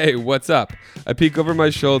said, "Hey, what's up?" I peek over my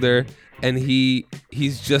shoulder, and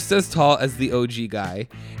he's just as tall as the OG guy,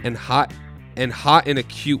 and hot in a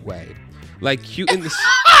cute way, like cute in the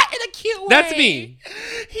in a cute way. That's me.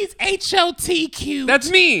 He's HOT cute. That's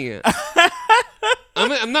me.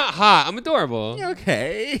 I'm not hot. I'm adorable.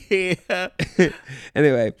 Okay.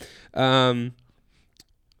 Anyway,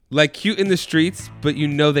 like cute in the streets, but you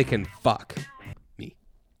know they can fuck me.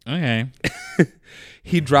 Okay.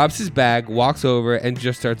 He drops his bag, walks over, and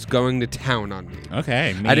just starts going to town on me.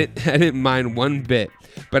 Okay. I didn't mind one bit,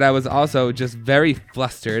 but I was also just very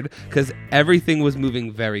flustered because everything was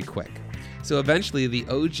moving very quick. So eventually, the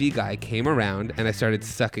OG guy came around, and I started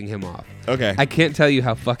sucking him off. Okay. I can't tell you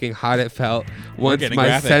how fucking hot it felt once my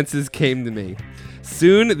graphic. senses came to me.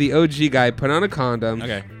 Soon, the OG guy put on a condom.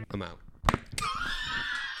 Okay. I'm out.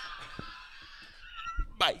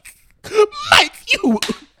 Mike, you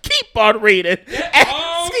keep on reading.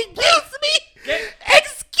 Excuse me.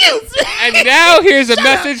 Excuse me. And now here's a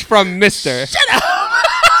message from Mister. Shut up.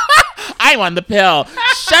 I'm on the pill.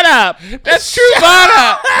 Shut up. That's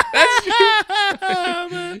Truvada. That's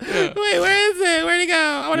Wait, where is it? Where'd he go?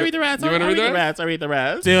 I want to read the rest. You want to read the rest? I read the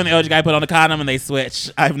rest. Soon the OG guy put on a condom and they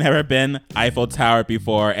switched. I've never been Eiffel Tower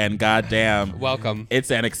before, and goddamn, welcome.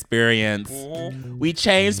 It's an experience. We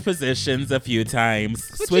changed positions a few times,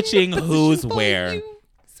 switching who's where.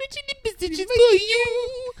 Switching the positions for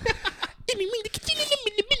you.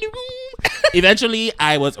 Eventually,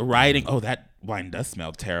 I was riding. Oh, that wine does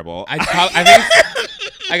smell terrible. I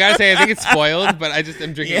gotta say, I think it's spoiled, but I just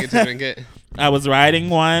am drinking it to drink it. I was riding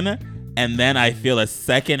one, and then I feel a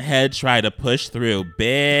second head try to push through.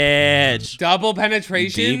 Bitch. Double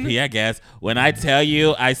penetration? DP, I guess. When I tell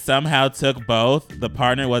you I somehow took both, the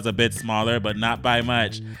partner was a bit smaller, but not by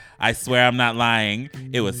much. I swear I'm not lying.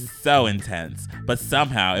 It was so intense, but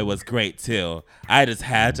somehow it was great too. I just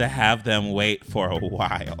had to have them wait for a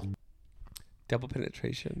while. Double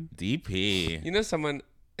penetration. DP. You know, someone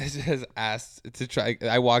has asked to try.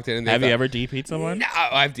 I walked in and they Have you ever DP'd someone? No,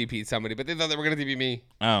 I've DP'd somebody, but they thought they were gonna DP me.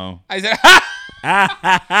 Oh. I said, ha!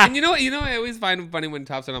 And you know what? I always find funny when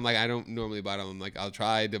tops and I'm like, I don't normally bottom. I'm like, I'll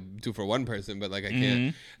try to do for one person, but like I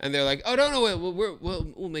can't. And they're like, oh no,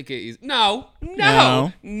 we'll make it easy. No.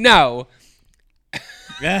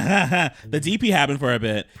 The DP happened for a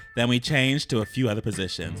bit. Then we changed to a few other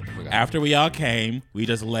positions. After we all came, we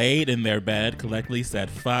just laid in their bed, collectively said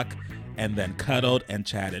fuck, and then cuddled and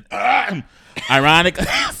chatted. Ironically,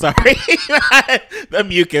 sorry, the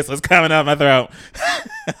mucus was coming out my throat.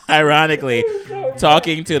 Ironically,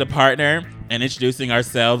 talking to the partner and introducing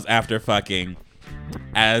ourselves after fucking,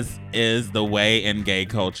 as is the way in gay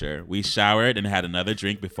culture. We showered and had another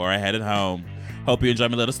drink before I headed home. Hope you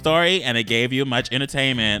enjoyed my little story and it gave you much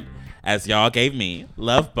entertainment as y'all gave me.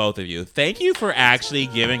 Love both of you. Thank you for actually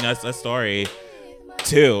giving us a story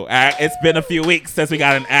too. It's been a few weeks since we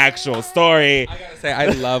got an actual story. I gotta say, I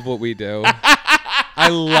love what we do. I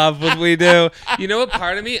love what we do. You know what?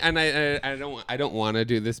 Part of me, and I don't want to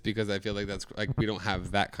do this because I feel like that's like we don't have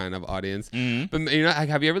that kind of audience. But you know,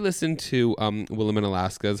 have you ever listened to Willem and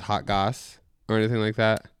Alaska's Hot Goss or anything like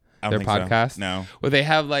that? Their podcast? So. No. Where they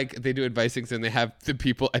have like they do advice things and they have the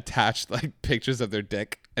people attached like pictures of their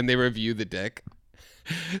dick and they review the dick.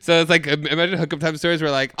 So it's like imagine hookup time stories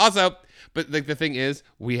where like also, but like the thing is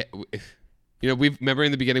we remember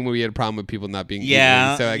in the beginning when we had a problem with people not being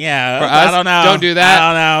eaten. So like, for us, I don't know. Don't do that.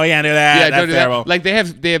 I don't know. We can't do that. Yeah, That's don't do terrible. that. Like they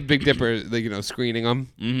have Big Dipper, like, screening them.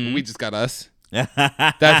 We just got us.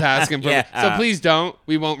 That's asking for. So please don't.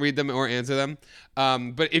 We won't read them or answer them.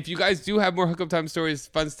 But if you guys do have more hookup time stories,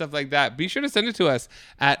 fun stuff like that, be sure to send it to us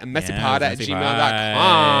at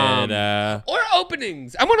messypod@gmail.com. Or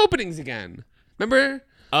openings. I want openings again. Remember?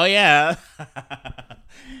 Oh yeah.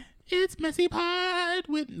 It's Messy Pod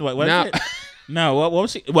with what No. is it? No, what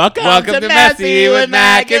was she? Welcome to Messy with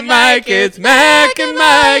Mac and Mike. It's Mac and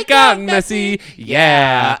Mike on Messy.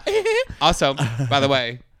 Yeah. Also, by the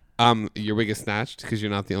way, your wig is snatched because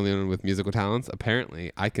you're not the only one with musical talents.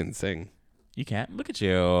 Apparently, I can sing. You can't. Look at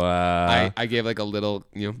you. I gave like a little,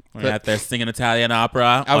 we're out there singing Italian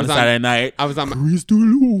opera I was on Saturday night. I was on.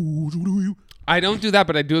 I don't do that,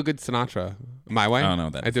 but I do a good Sinatra. My way. I don't know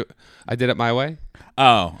what that I did it my way.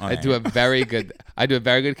 Oh, okay. I do a very good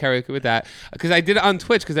karaoke with that because I did it on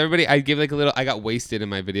Twitch because I gave like a little. I got wasted in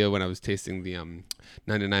my video when I was tasting the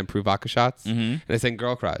 99 Proof vodka shots, and I sang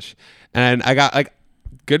Girl Crush, and I got like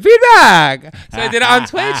good feedback. So I did it on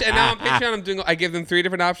Twitch, and now on Patreon I give them 3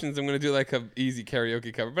 different options. I'm gonna do like a easy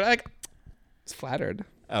karaoke cover, but like it's flattered.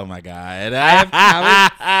 Oh my God. I have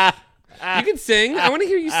talent. You can sing. I want to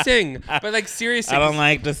hear you sing, but like seriously, I don't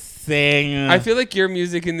like to sing. I feel like your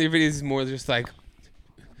music in the videos is more just like.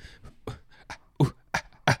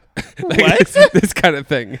 Like this kind of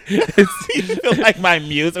thing. You feel like my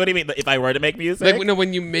music? What do you mean? If I were to make music? Like, no,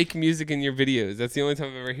 when you make music in your videos, that's the only time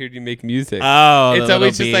I've ever heard you make music. Oh, it's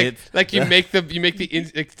always just beats. like you make the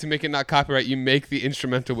to make it not copyright. You make the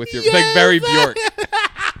instrumental with your like very Bjork.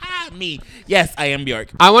 Me, yes, I am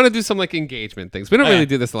Bjork. I want to do some like engagement things. We don't really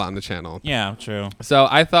do this a lot on the channel. Yeah, true. So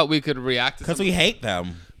I thought we could react to because we hate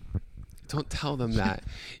them. Don't tell them that.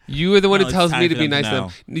 You are the one who tells me to be nice to them.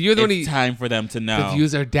 You're the one who. Time for them to know. The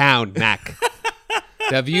views are down, Mac.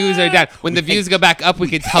 The views are down. When the views go back up, we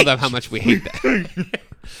can tell them how much we hate them.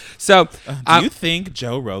 So, do you think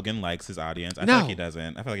Joe Rogan likes his audience? I feel like he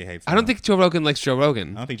doesn't. I feel like he hates them. I don't think Joe Rogan likes Joe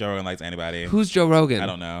Rogan. I don't think Joe Rogan likes anybody. Who's Joe Rogan? I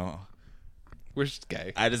don't know. We're just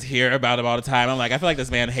gay. I just hear about him all the time. I'm like, I feel like this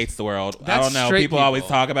man hates the world. That's I don't know. straight People always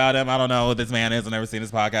talk about him. I don't know who this man is. I've never seen his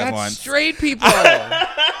podcast That's once. straight people.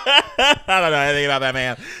 I don't know anything about that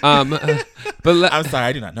man. But I'm sorry,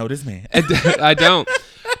 I do not know this man. I don't.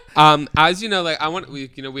 As you know, like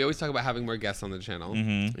we always talk about having more guests on the channel.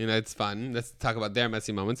 Mm-hmm. You know, it's fun. Let's talk about their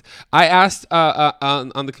messy moments. I asked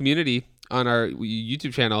on the community on our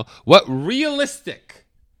YouTube channel what realistic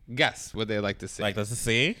guests would they like to see? Like us to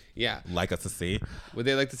see? Yeah. Like us to see? Would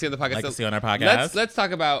they like to see on the podcast? Like to see on our podcast? Let's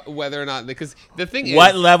talk about whether or not, because the thing is,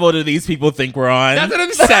 what level do these people think we're on? that's what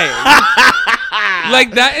I'm saying.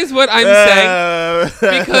 Like, that is what I'm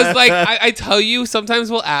saying. Because, like, I tell you,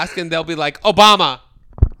 sometimes we'll ask and they'll be like, Obama.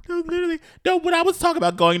 Literally, no. When I was talking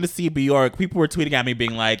about going to see Bjork, people were tweeting at me,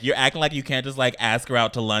 being like, "You're acting like you can't just like ask her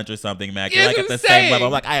out to lunch or something, Mac. You're like at the same level."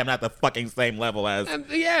 I'm like, I am not the fucking same level as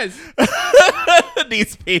Yes.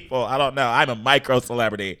 these people. I don't know. I'm a micro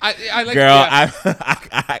celebrity. I like, girl. yeah.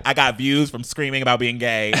 I got views from screaming about being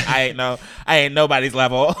gay. I ain't nobody's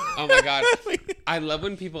level. Oh my God. I love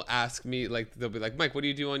when people ask me, like, they'll be like, Mike, what do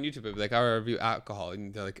you do on YouTube? I'll be like, I review alcohol.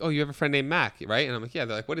 And they're like, oh, you have a friend named Mac, right? And I'm like, yeah.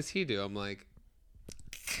 They're like, what does he do? I'm like,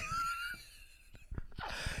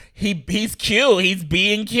 He's cute. He's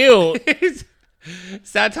being cute.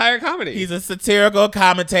 satire comedy. He's a satirical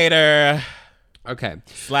commentator. Okay.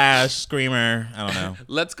 / screamer. I don't know.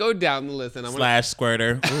 Let's go down the list. And /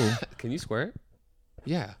 squirter. Ooh. Can you squirt?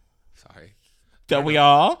 Yeah. Sorry. Don't we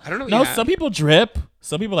all? I don't know what No, you have. some people drip.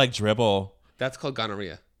 Some people like dribble. That's called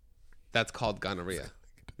gonorrhea. That's called gonorrhea.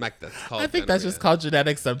 Mac, that's called I think gonorrhea. that's just called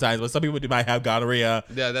genetics sometimes, but some people might have gonorrhea.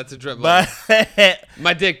 Yeah, that's a dribble. But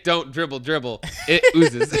my dick don't dribble. It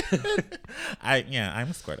oozes. I'm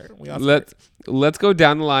a squirter. We all Let's go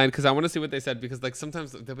down the line because I want to see what they said, because like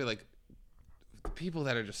sometimes they'll be like people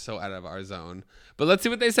that are just so out of our zone. But let's see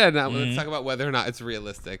what they said now. Let's talk about whether or not it's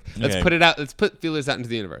realistic. Let's put it out. Let's put feelers out into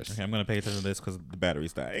the universe. Okay, I'm gonna pay attention to this because the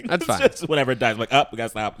battery's dying. That's fine. Just whenever it dies, I'm like, we gotta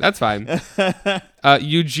stop. That's fine.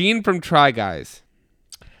 Eugene from Try Guys.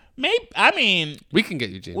 Maybe. I mean, we can get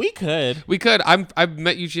Eugene. We could. I've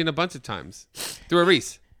met Eugene a bunch of times through a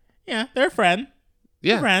Reese. Yeah, they're a friend.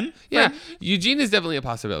 Yeah, friend. Yeah, Eugene is definitely a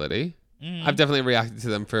possibility. I've definitely reacted to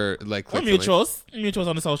them for like mutuals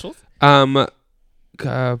on the socials.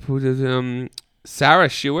 Sarah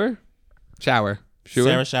Shower.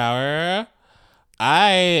 Sarah Shower.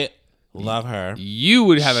 I love her. You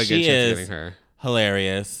would have a She good chance is of getting her.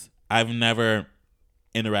 Hilarious. I've never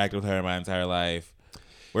interacted with her in my entire life.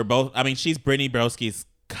 We're both. I mean, she's Brittany Broski's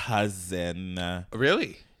cousin.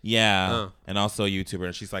 Really? Yeah, Oh. and also a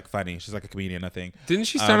YouTuber. She's like funny. She's like a comedian, I think. Didn't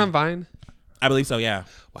she start on Vine? I believe so. Yeah.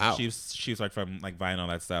 Wow. She's like from like Vine and all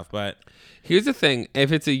that stuff. But Here's the thing: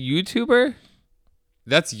 if it's a YouTuber,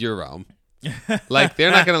 that's your realm. Like, they're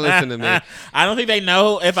not gonna listen to me. I don't think they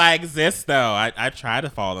know if I exist though. I try to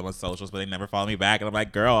follow them on socials, but they never follow me back. And I'm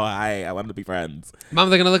like, girl, I want to be friends. Mom,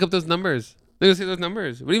 they're gonna look up those numbers. They're gonna see those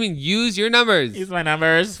numbers. What do you mean? Use your numbers. Use my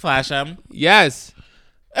numbers. Flash them. Yes.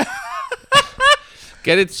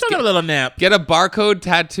 Get it. Show them a little nip. Get a barcode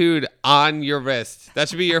tattooed on your wrist. That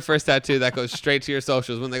should be your first tattoo. That goes straight to your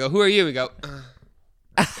socials. When they go, "Who are you?" We go.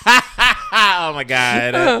 Oh my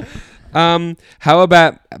god. How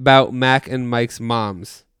about Mac and Mike's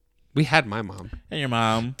moms? We had my mom. And your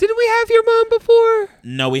mom. Didn't we have your mom before?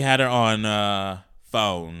 No, we had her on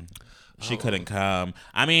phone. She couldn't come.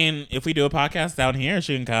 I mean, if we do a podcast down here,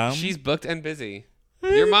 she can come. She's booked and busy.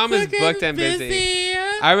 Your mom is booked and busy.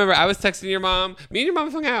 I remember I was texting your mom. Me and your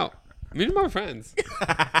mom hung out. Me and your mom were friends.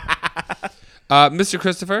 Mr.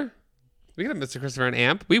 Christopher. We can have Mr. Christopher and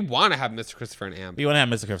Amp. We want to have Mr. Christopher and Amp. We want to have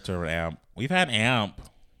Mr. Christopher and Amp. We've had Amp.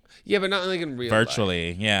 Yeah, but not like in real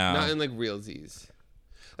Virtually, life. yeah. Not in like realsies.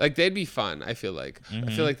 Like they'd be fun, I feel like. Mm-hmm.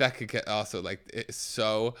 I feel like that could get also like it's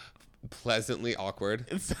so pleasantly awkward.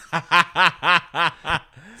 Do you know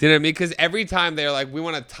what I mean? Because every time they're like, we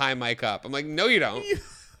want to tie Mike up. I'm like, no, you don't.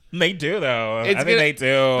 They do, though. I think gonna, they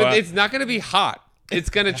do. But it's not going to be hot. It's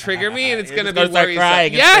going to trigger me and it's going to be start worrisome.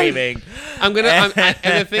 crying and screaming. And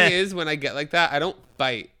the thing is, when I get like that, I don't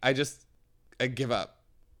fight. I give up.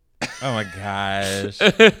 Oh my gosh.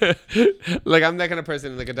 Like I'm that kind of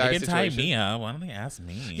person in like a dire They can tie situation. me up. Why don't they ask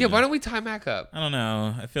me? Yeah, why don't we tie Mac up? I don't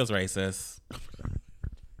know. It feels racist.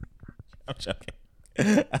 I'm joking.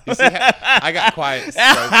 You see, I got quiet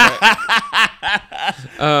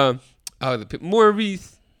so quick.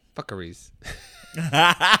 Maurice. Fuckeries.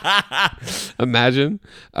 Imagine.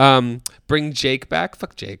 Bring Jake back.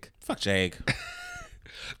 Fuck Jake. Fuck Jake.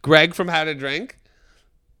 Greg from How to Drink.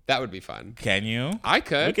 That would be fun. Can you? I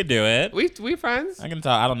could. We could do it. We friends. I can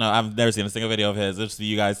talk. I don't know. I've never seen a single video of his. It's just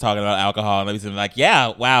you guys talking about alcohol and everything. Like, yeah,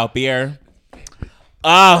 wow, beer.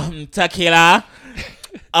 Oh, tequila.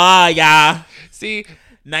 Oh, yeah. See,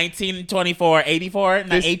 1924, 84,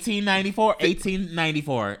 1894,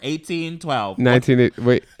 1894, 1812.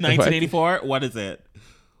 1984. What is it?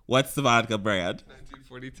 What's the vodka brand?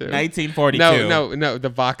 1942. 1942. No. The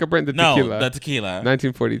vodka brand, the tequila. No, the tequila.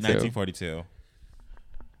 1942. 1942.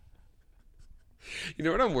 You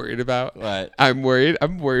know what I'm worried about? What? I'm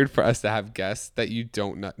worried for us to have guests that you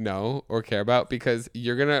don't know or care about because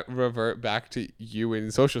you're gonna revert back to you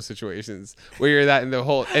in social situations where you're that in the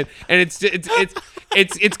whole and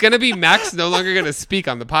it's gonna be Max no longer gonna speak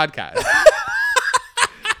on the podcast.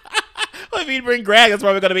 If you bring Greg, that's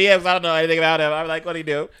probably going to be him. 'Cause I don't know anything about him. I'm like, what do you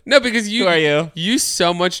do? No, because Who are you? You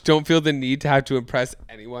so much don't feel the need to have to impress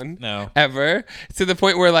anyone. No. Ever. To the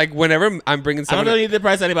point where, like, whenever I'm bringing I someone... don't really need to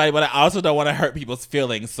impress anybody, but I also don't want to hurt people's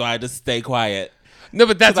feelings, so I just stay quiet. No,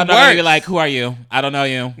 but that's I'm not going to be like, who are you? I don't know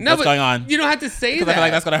you. No, What's going on? You don't have to say that. Because I feel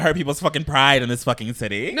like that's going to hurt people's fucking pride in this fucking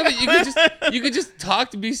city. No, but you could just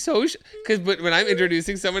talk to be social. Because when I'm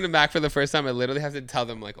introducing someone to Mac for the first time, I literally have to tell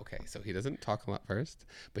them, like, okay, so he doesn't talk a lot first,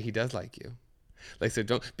 but he does like you. Like, so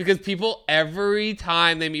don't, because people every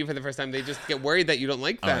time they meet you for the first time, they just get worried that you don't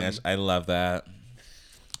like them. Oh my gosh, I love that.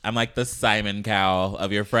 I'm like the Simon Cowell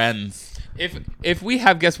of your friends. If we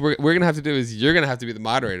have guests, we're gonna have to do is you're gonna have to be the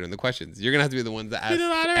moderator in the questions. You're gonna have to be the ones that ask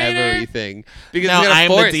everything. Because no, I'm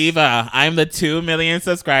the diva. I'm the 2 million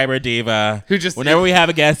subscriber diva. Who just whenever we have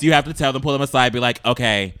a guest, you have to tell them, pull them aside, be like,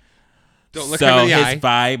 okay. Don't look him in the eye. So his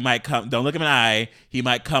vibe might come. Don't look him in the eye. He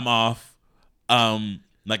might come off,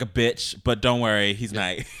 like a bitch, but don't worry, he's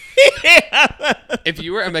nice. If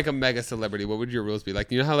you were like a mega celebrity, what would your rules be?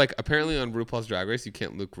 Like, you know how like apparently on RuPaul's Drag Race you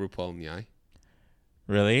can't look RuPaul in the eye.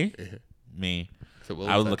 Really? Me. So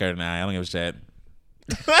I would look at her in the eye. I don't give a shit.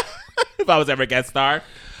 If I was ever a guest star.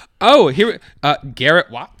 Oh, here, Garrett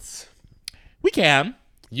Watts. We can.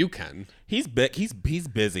 You can. He's big. He's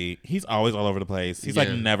busy. He's always all over the place. He's like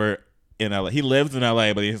never in LA. He lives in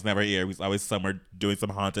LA, but he's never here. He's always somewhere doing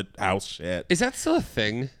some haunted house shit. Is that still a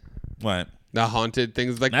thing? What? The haunted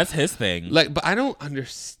things, like that's his thing. Like, but I don't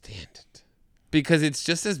understand it because it's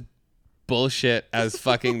just as bullshit as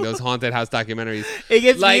fucking those haunted house documentaries. It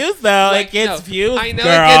gets views though. It gets views. I know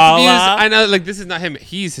girl. it gets views. I know, like, this is not him.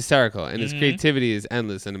 He's hysterical and his creativity is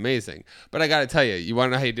endless and amazing. But I gotta tell you, you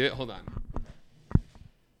want to know how you do it? Hold on.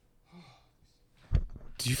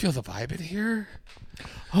 Do you feel the vibe in here?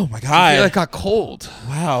 Oh my god! I feel like it got cold.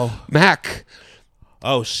 Wow, Mac.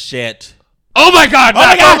 Oh shit. Oh my god!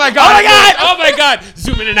 Mac. Oh my god! Oh my god! Oh my god!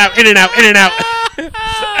 Zoom in and out, in and out, in and out.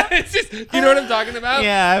 It's just, you know what I'm talking about?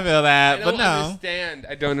 Yeah, I feel that. But no,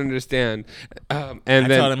 I don't understand. And I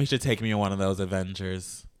then told him he should take me on one of those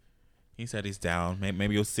Avengers. He said he's down.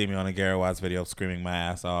 Maybe you'll see me on a Garrett Watts video screaming my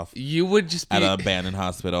ass off. You would just be at an abandoned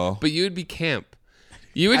hospital. But you would be camp.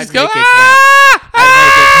 You would just I'd go. make it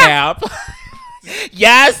camp.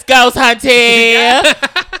 Yes, ghost hunting.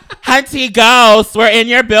 Hunty ghosts, we're in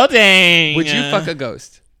your building. Would you fuck a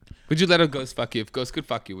ghost? Would you let a ghost fuck you? If ghosts could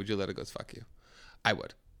fuck you, would you let a ghost fuck you? I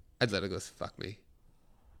would. I'd let a ghost fuck me.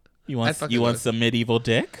 You want some medieval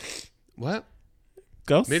dick? What?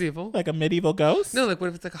 Ghost? Medieval? Like a medieval ghost? No, like what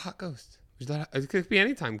if it's like a hot ghost? It could be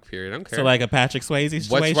any time period. I don't care. So like a Patrick Swayze situation?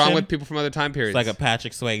 What's wrong with people from other time periods? It's like a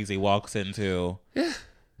Patrick Swayze walks into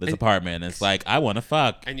this apartment and it's like, I want to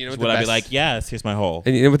fuck. And you know what? Would I be like, yes, here's my hole.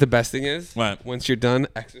 And you know what the best thing is? What? Once you're done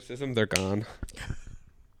exorcism, they're gone.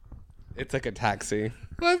 It's like a taxi.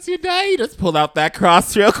 Once you die, you just pull out that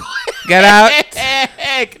cross real quick. Get out.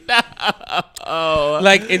 like, no.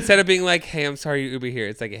 Like, instead of being like, hey, I'm sorry you Uber here,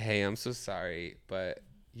 it's like, hey, I'm so sorry, but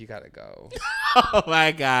you gotta go. Oh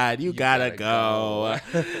my God, you gotta go.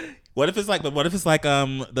 What if it's like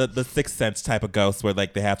the Sixth Sense type of ghost where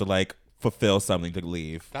like they have to like fulfill something to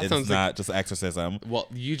leave? That It's sounds not like- just exorcism. Well,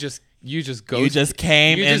 you just came you just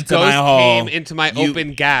into my hole. came into my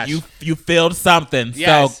open gash. You filled something.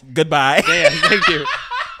 Yes. So goodbye. Yeah, thank you.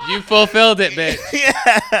 You fulfilled it, bitch.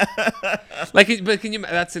 Yeah. Like, but can you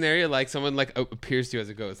that scenario? Like, someone like appears to you as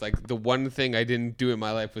a ghost. Like, the one thing I didn't do in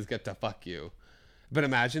my life was get to fuck you. But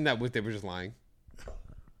imagine that they were just lying.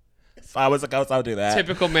 If I was a ghost, I would do that.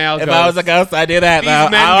 Typical male. If ghost. I was a ghost, I'd do that. These though.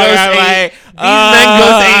 men I would ghosts be ain't- like, these men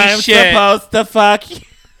ghosts ain't I'm shit." supposed to fuck you.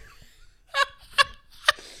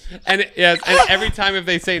 And yes, and every time if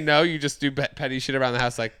they say no, you just do petty shit around the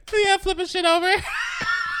house. Like, Yeah, flipping shit over.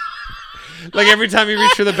 like every time you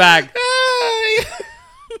reach for the bag.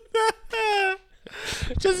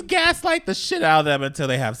 Just gaslight the shit out of them until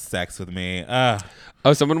they have sex with me. Oh,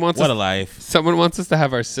 someone wants What a us. life. Someone wants us to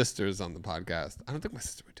have our sisters on the podcast. I don't think my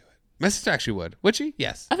sister would do it. My sister actually would. Would she?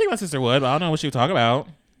 Yes. I think my sister would, but I don't know what she would talk about.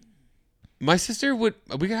 My sister would.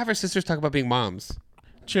 We could have our sisters talk about being moms.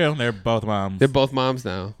 True, they're both moms. They're both moms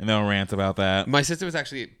now. And they'll rant about that. My sister was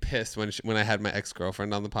actually pissed when I had my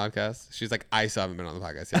ex-girlfriend on the podcast. She's like, I still haven't been on the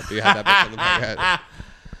podcast yet. But you had that bitch on the podcast.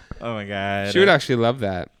 Oh my God. She would actually love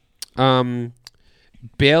that.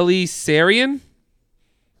 Bailey Sarian.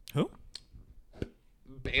 Who?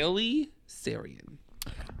 Bailey Sarian.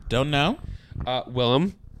 Don't know.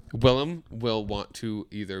 Willem will want to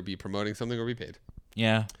either be promoting something or be paid.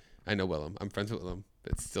 Yeah. I know Willem. I'm friends with Willem.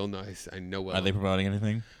 It's still nice. I know Willem. Are they promoting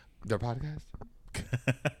anything? Their podcast?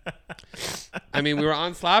 I mean, we were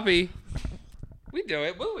on Sloppy. We do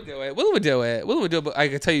it. Will would do it. Will would do it. Will would do it. But I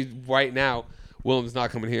can tell you right now, Willem's not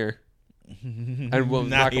coming here. And Willem's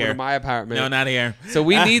not coming to my apartment. No, not here. So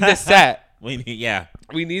we need the set. We need, yeah.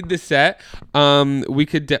 We need the set. We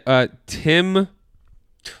could Tim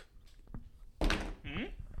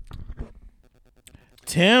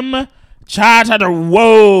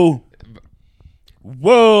Whoa.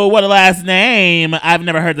 Whoa, what a last name. I've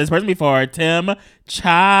never heard this person before. Tim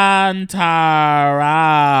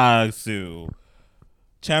Chantarangsu.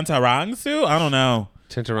 Chantarangsu? I don't know.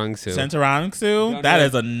 Chantarangsu. Chantarangsu? That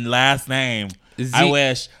is a last name. I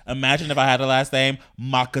wish. Imagine if I had a last name.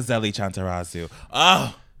 Makazelli Chantarangsu.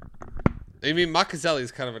 Oh. I mean, Makazelli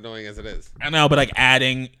is kind of annoying as it is. I know, but like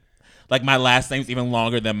adding, like my last name's even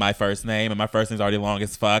longer than my first name, and my first name's already long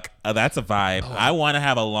as fuck. That's a vibe. I want to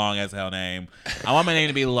have a long as hell name. I want my name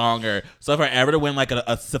to be longer. So if I ever to win like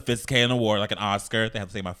a sophisticated award, like an Oscar, they have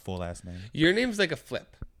to say my full last name. Your name's like a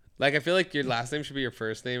flip. Like, I feel like your last name should be your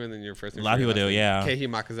first name, and then your first name. A lot of people do, yeah. Kehi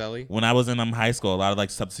Makazelli. When I was in high school, a lot of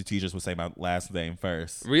like substitute teachers would say my last name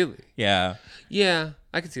first. Really? Yeah. Yeah,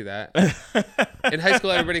 I could see that. In high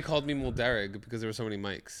school, everybody called me Mulderig because there were so many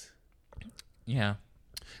mics. Yeah.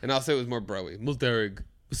 And also, it was more broy. Mulderig.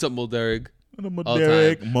 What's up, Mulderig?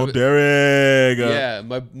 Mulderig. Mulderig. Yeah,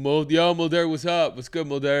 yo, Mulderig, what's up? What's good,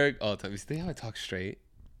 Mulderig? All the time. You see how I talk straight?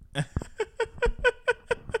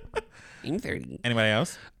 I'm 30. Anybody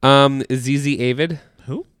else? ZZ Avid.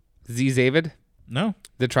 Who? Z Avid. No.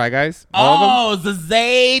 The Try Guys. All of them. Oh, the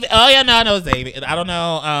Zabe. Oh yeah, no, I know Zabe. I don't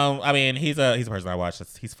know. I mean, he's a person I watch.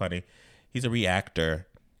 He's funny. He's a reactor.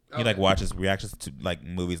 He like watches reactions to like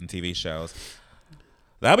movies and TV shows.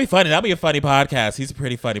 That'll be funny. That'll be a funny podcast. He's a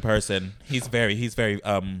pretty funny person. He's very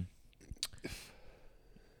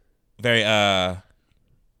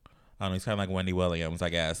I don't know, he's kind of like Wendy Williams, I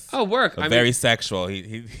guess. Oh, work. Very sexual.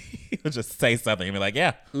 He'll just say something and be like,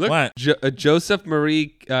 yeah, Look, what? Joseph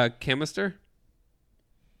Marie Camister.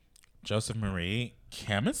 Joseph Marie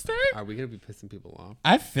Camister? Are we going to be pissing people off?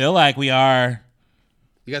 I feel like we are.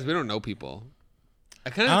 You guys, we don't know people. I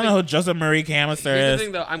I don't know who Joseph Marie Camister Here's is. the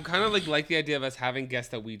thing, though. I'm kind of like the idea of us having guests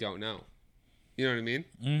that we don't know. You know what I mean?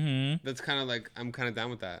 Mm-hmm. That's kind of like, I'm kind of down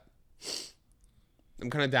with that. I'm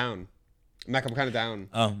kind of down. Mac, I'm kind of down.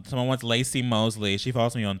 Oh, someone wants Lacey Mosley. She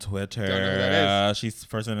follows me on Twitter. Don't know who that is. She's the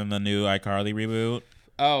person in the new iCarly reboot.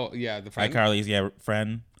 Oh, yeah, the friend. iCarly's,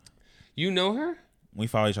 friend. You know her? We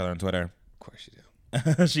follow each other on Twitter. Of course you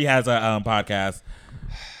do. She has a podcast.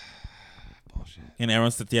 Bullshit. And everyone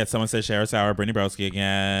said, someone said Shara Sauer, Brittany Broski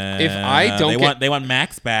again. If I don't they want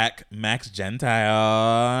Max back. Max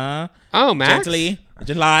Gentile. Oh, Max?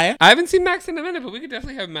 July. I haven't seen Max in a minute, but we could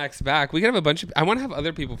definitely have Max back. We could have a bunch of... I want to have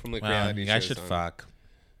other people from like reality You shows guys should on. fuck.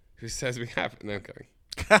 Who says we have... No, I'm kidding.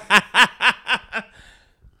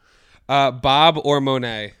 Bob or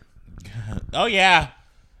Monet? Oh, yeah.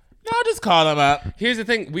 No, I'll just call them up. Here's the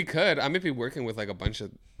thing. We could. I might be working with like a bunch of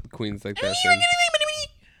queens like this.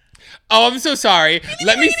 Oh, I'm so sorry.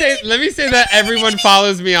 Let me say that everyone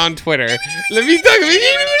follows me on Twitter. Let me talk about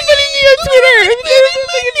everyone follows me on Twitter.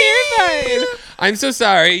 I'm verified. I'm so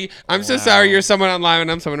sorry. I'm so sorry. You're someone online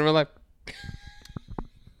and I'm someone in real life.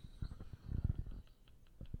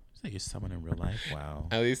 So you're someone in real life? Wow.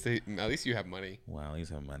 At least you have money. Wow, at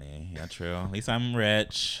least I have money. Yeah, true. At least I'm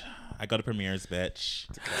rich. I go to premieres, bitch.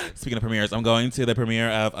 Speaking of premieres, I'm going to the premiere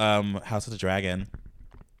of House of the Dragon.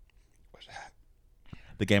 What's that?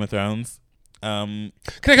 The Game of Thrones. Can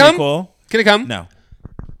I come? Cool. Can I come? No.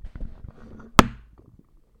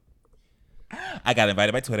 I got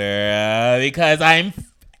invited by Twitter because I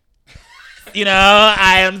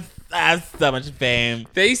have so much fame.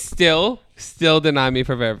 They still deny me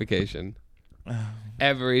for verification.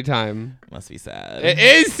 Every time. Must be sad. It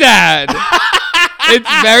is sad.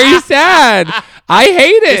 It's very sad. I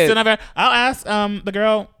hate it. Still never, I'll ask the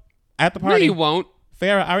girl at the party. No, you won't.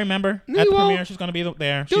 Farrah, I remember No, at you the premiere won't. she's gonna be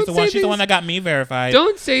there. Don't She's the one that got me verified.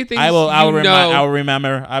 Don't say things. I will know.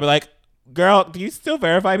 remember. I'll be like, girl, do you still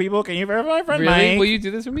verify people? Can you verify my friend Really? Mike? Will you do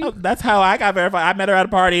this for me? Oh, that's how I got verified. I met her at a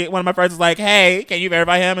party. One of my friends was like, "Hey, can you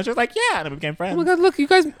verify him?" And she was like, "Yeah," and we became friends. Oh my god! Look, you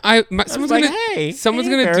guys. Someone's like, gonna. hey, someone's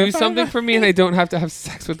can you gonna do verify something my- for me, and I don't have to have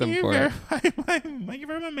sex with Can them you for it. verify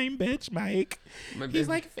my main bitch, Mike? He's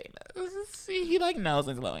like famous. He like knows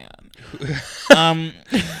Nickelodeon.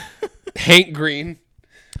 Hank Green.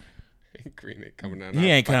 Hank Green ain't coming on. He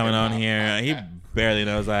ain't coming on here. He barely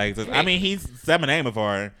knows I exist. I mean, he's said my name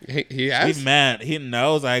before. He has. We've met. He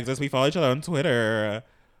knows I exist. We follow each other on Twitter.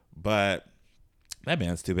 But that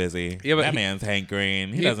man's too busy. Yeah, but that man's Hank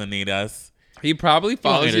Green. He doesn't need us. He probably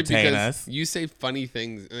follows you entertain because us. you say funny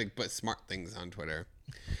things, but smart things on Twitter.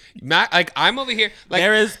 Matt, I'm over here.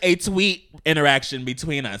 There is a tweet interaction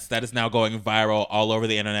between us that is now going viral all over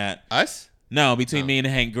the internet. Us? No, between me and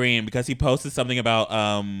Hank Green, because he posted something about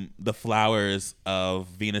the flowers of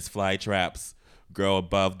Venus flytraps grow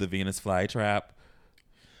above the Venus flytrap,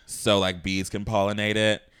 so like bees can pollinate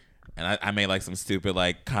it. And I made like some stupid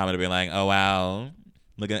like comment being like, "Oh wow,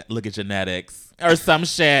 look at genetics" or some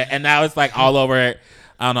shit. And now it's like all over,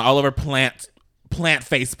 I don't know, all over plant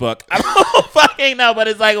Facebook. I don't fucking know, but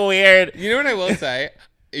it's like weird. You know what I will say,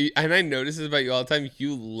 and I notice this about you all the time.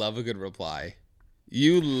 You love a good reply.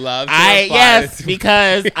 You love to reply. Yes,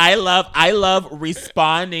 because I love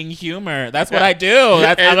responding humor. That's what I do.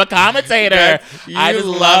 I'm a commentator. I just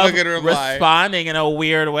love a good reply. responding in a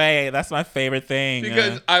weird way. That's my favorite thing.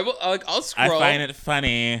 Because I'll scroll. I find it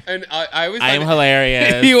funny. And I always I am find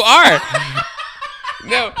hilarious. You are.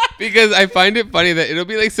 No, because I find it funny that it'll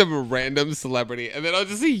be like some random celebrity, and then I'll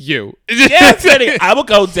just see you. Yeah, it's funny. I will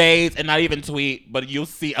go days and not even tweet, but you'll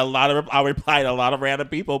see a lot of. I'll reply to a lot of random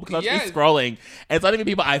people because I'll just be scrolling, and it's not even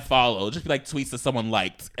people I follow. Just be like tweets that someone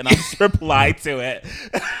liked, and I'll just reply to it.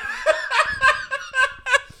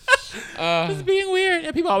 Just being weird,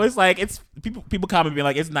 and people always like it's people comment being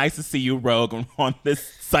like, "It's nice to see you, Rogue, on this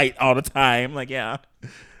site all the time." Like, yeah,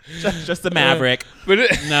 just a maverick, But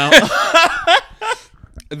no.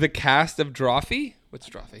 The cast of Drawfee? What's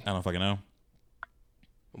Drawfee? I don't fucking know.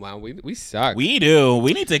 Wow, we suck. We do.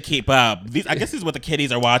 We need to keep up. I guess this is what the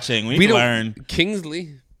kiddies are watching. We need to learn.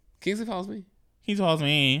 Kingsley follows me. He follows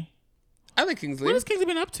me. I like Kingsley. What has Kingsley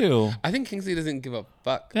been up to? I think Kingsley doesn't give a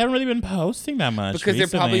fuck. They haven't really been posting that much Because they're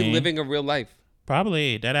probably living a real life.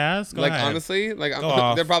 Probably. Dead ass. Go ahead. Honestly,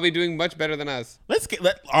 off. they're probably doing much better than us. Let's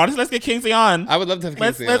get Kingsley on. I would love to have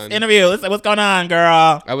Kingsley on. Let's interview. What's going on,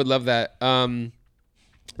 girl? I would love that.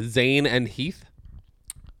 Zayn and Heath.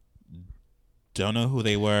 Don't know who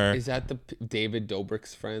they were. Is that the David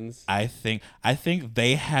Dobrik's friends? I think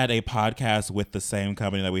they had a podcast with the same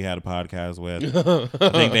company that we had a podcast with. I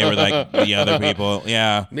think they were like the other people.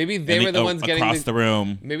 Yeah. Maybe they were the ones getting across the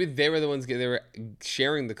room. Maybe they were the ones they were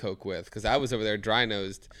sharing the coke with, because I was over there dry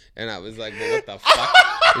nosed and I was like, well, what the fuck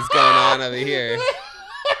is going on over here?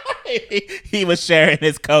 He was sharing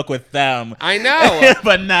his coke with them. I know.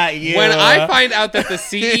 But not you. When I find out that the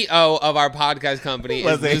CEO of our podcast company is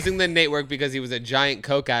Was he? losing the network because he was a giant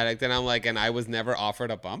coke addict, and I'm like, and I was never offered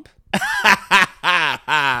a bump?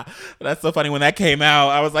 That's so funny. When that came out,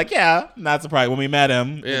 I was like, yeah, not surprised. When we met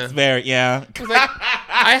him, Yeah. it's very, yeah. I was like,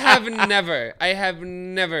 I have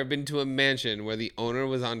never been to a mansion where the owner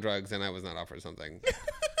was on drugs and I was not offered something.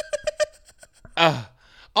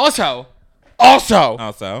 Also.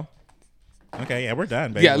 Okay, yeah, we're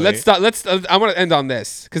done, baby. Yeah, let's start. I want to end on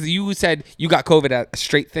this because you said you got COVID at a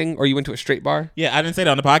straight thing, or you went to a straight bar. Yeah, I didn't say that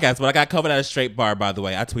on the podcast, but I got COVID at a straight bar, by the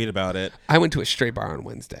way. I tweeted about it. I went to a straight bar on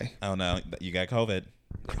Wednesday. Oh, no, you got COVID.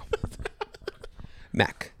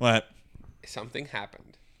 Mac, What? something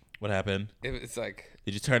happened What happened? It's like,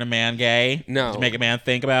 Did you turn a man gay? No. Did you make a man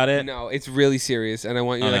think about it? no, it's really serious, and I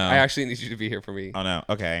want you. Oh, like, no. I actually need you to be here for me. Oh no.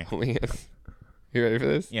 Okay. Oh man, you ready for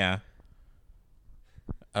this? Yeah.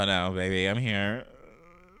 Oh no, baby, I'm here.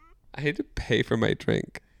 I had to pay for my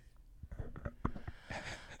drink.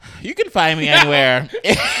 You can find me anywhere.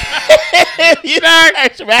 You know,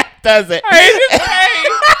 Mac does it. I had to pay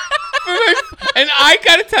for my, and I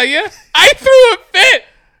gotta tell you, I threw a fit.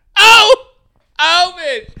 Oh,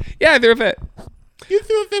 bitch. Yeah, I threw a fit. You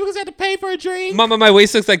threw a fit because you had to pay for a drink? Mama, my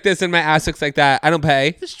waist looks like this and my ass looks like that. I don't pay.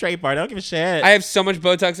 It's a straight bar. I don't give a shit. I have so much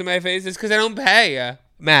Botox in my face. It's because I don't pay. They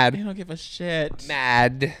Mad. don't give a shit.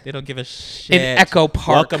 Mad. They don't give a shit. In Echo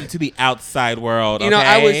Park. Welcome to the outside world. You know,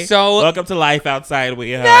 I was so. Welcome to life outside. No,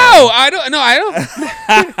 I don't. No, I don't.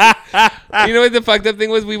 You know what the fucked up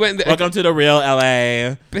thing was? We went. Welcome to the real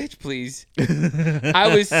LA. Bitch, please.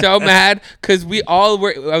 I was so mad because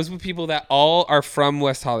I was with people that all are from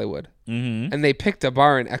West Hollywood, and they picked a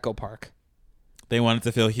bar in Echo Park. They wanted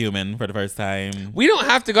to feel human for the first time. We don't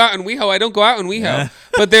have to go out in WeHo. I don't go out in WeHo,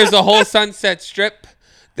 but there's the whole Sunset Strip.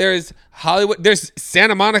 There's Hollywood. There's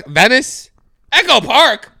Santa Monica, Venice, Echo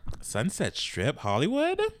Park. Sunset Strip,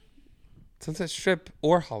 Hollywood? Sunset Strip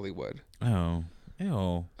or Hollywood. Oh,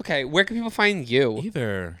 ew. Okay, where can people find you?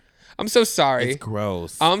 Either. I'm so sorry. It's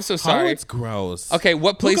gross. I'm so sorry. Hollywood's gross. Okay,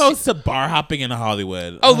 what place? Who goes to bar hopping in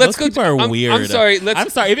Hollywood? Oh, let's those go. people are weird. I'm sorry. I'm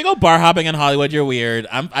sorry. If you go bar hopping in Hollywood, you're weird.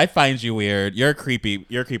 I find you weird. You're creepy.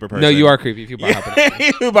 You're a creeper person. No, you are creepy if you bar hop.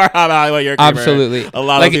 You bar hop in Hollywood, you're a creeper. Absolutely. A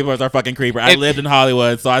lot of people are fucking creeper. I lived in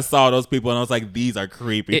Hollywood, so I saw those people and I was like, these are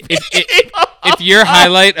creepy. If your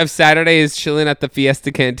highlight of Saturday is chilling at the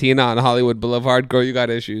Fiesta Cantina on Hollywood Boulevard, girl, you got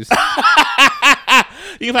issues.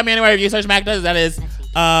 You can find me anywhere if you search Mac Does. That is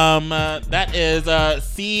COCOA,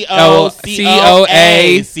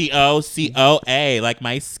 like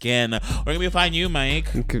my skin. Where can we find you,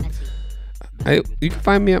 Mike? You can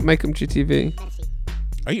find me at Mike MGTV.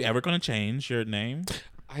 Are you ever gonna change your name?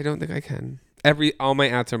 I don't think I can. All my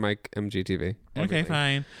ads are Mike MGTV. Okay,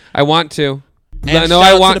 fine. I want to. And no, shout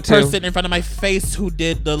I out want to the person in front of my face who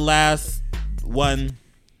did the last one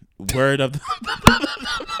word of the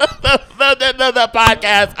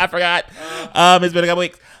podcast. I forgot. It's been a couple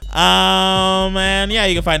weeks. And yeah,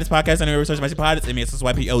 you can find this podcast anywhere. Search Messy Pod. It's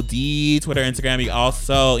MESSYPOD. Twitter, Instagram. You can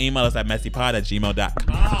also email us at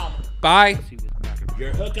messypod@gmail.com. Bye.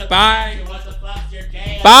 Your hookup. Bye. You want to fuck your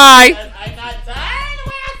gay ass. Bye. I'm not done.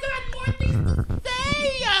 Wait, I still have more things to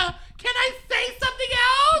say. Can I say something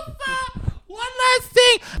else? One last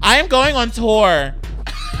thing. I am going on tour.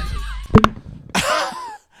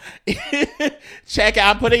 Check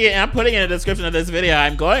out. I'm putting it in the description of this video.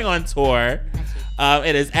 I'm going on tour.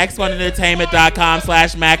 It is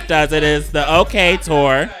x1entertainment.com/MacDoes. It is the OK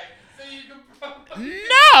tour.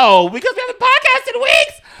 No, because we haven't podcasted in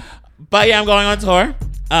weeks. But yeah, I'm going on tour.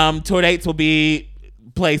 Tour dates will be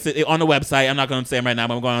placed on the website. I'm not going to say them right now,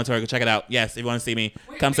 but I'm going on tour. Go check it out. Yes, if you want to see me,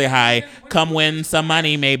 come say hi. Come win some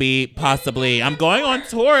money, maybe, possibly. I'm going on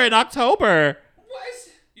tour in October. What?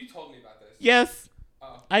 You told me about this. Yes.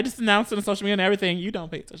 I just announced it on social media and everything. You don't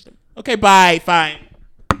pay attention. Okay, bye. Fine.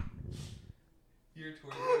 Your tour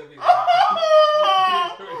is gonna be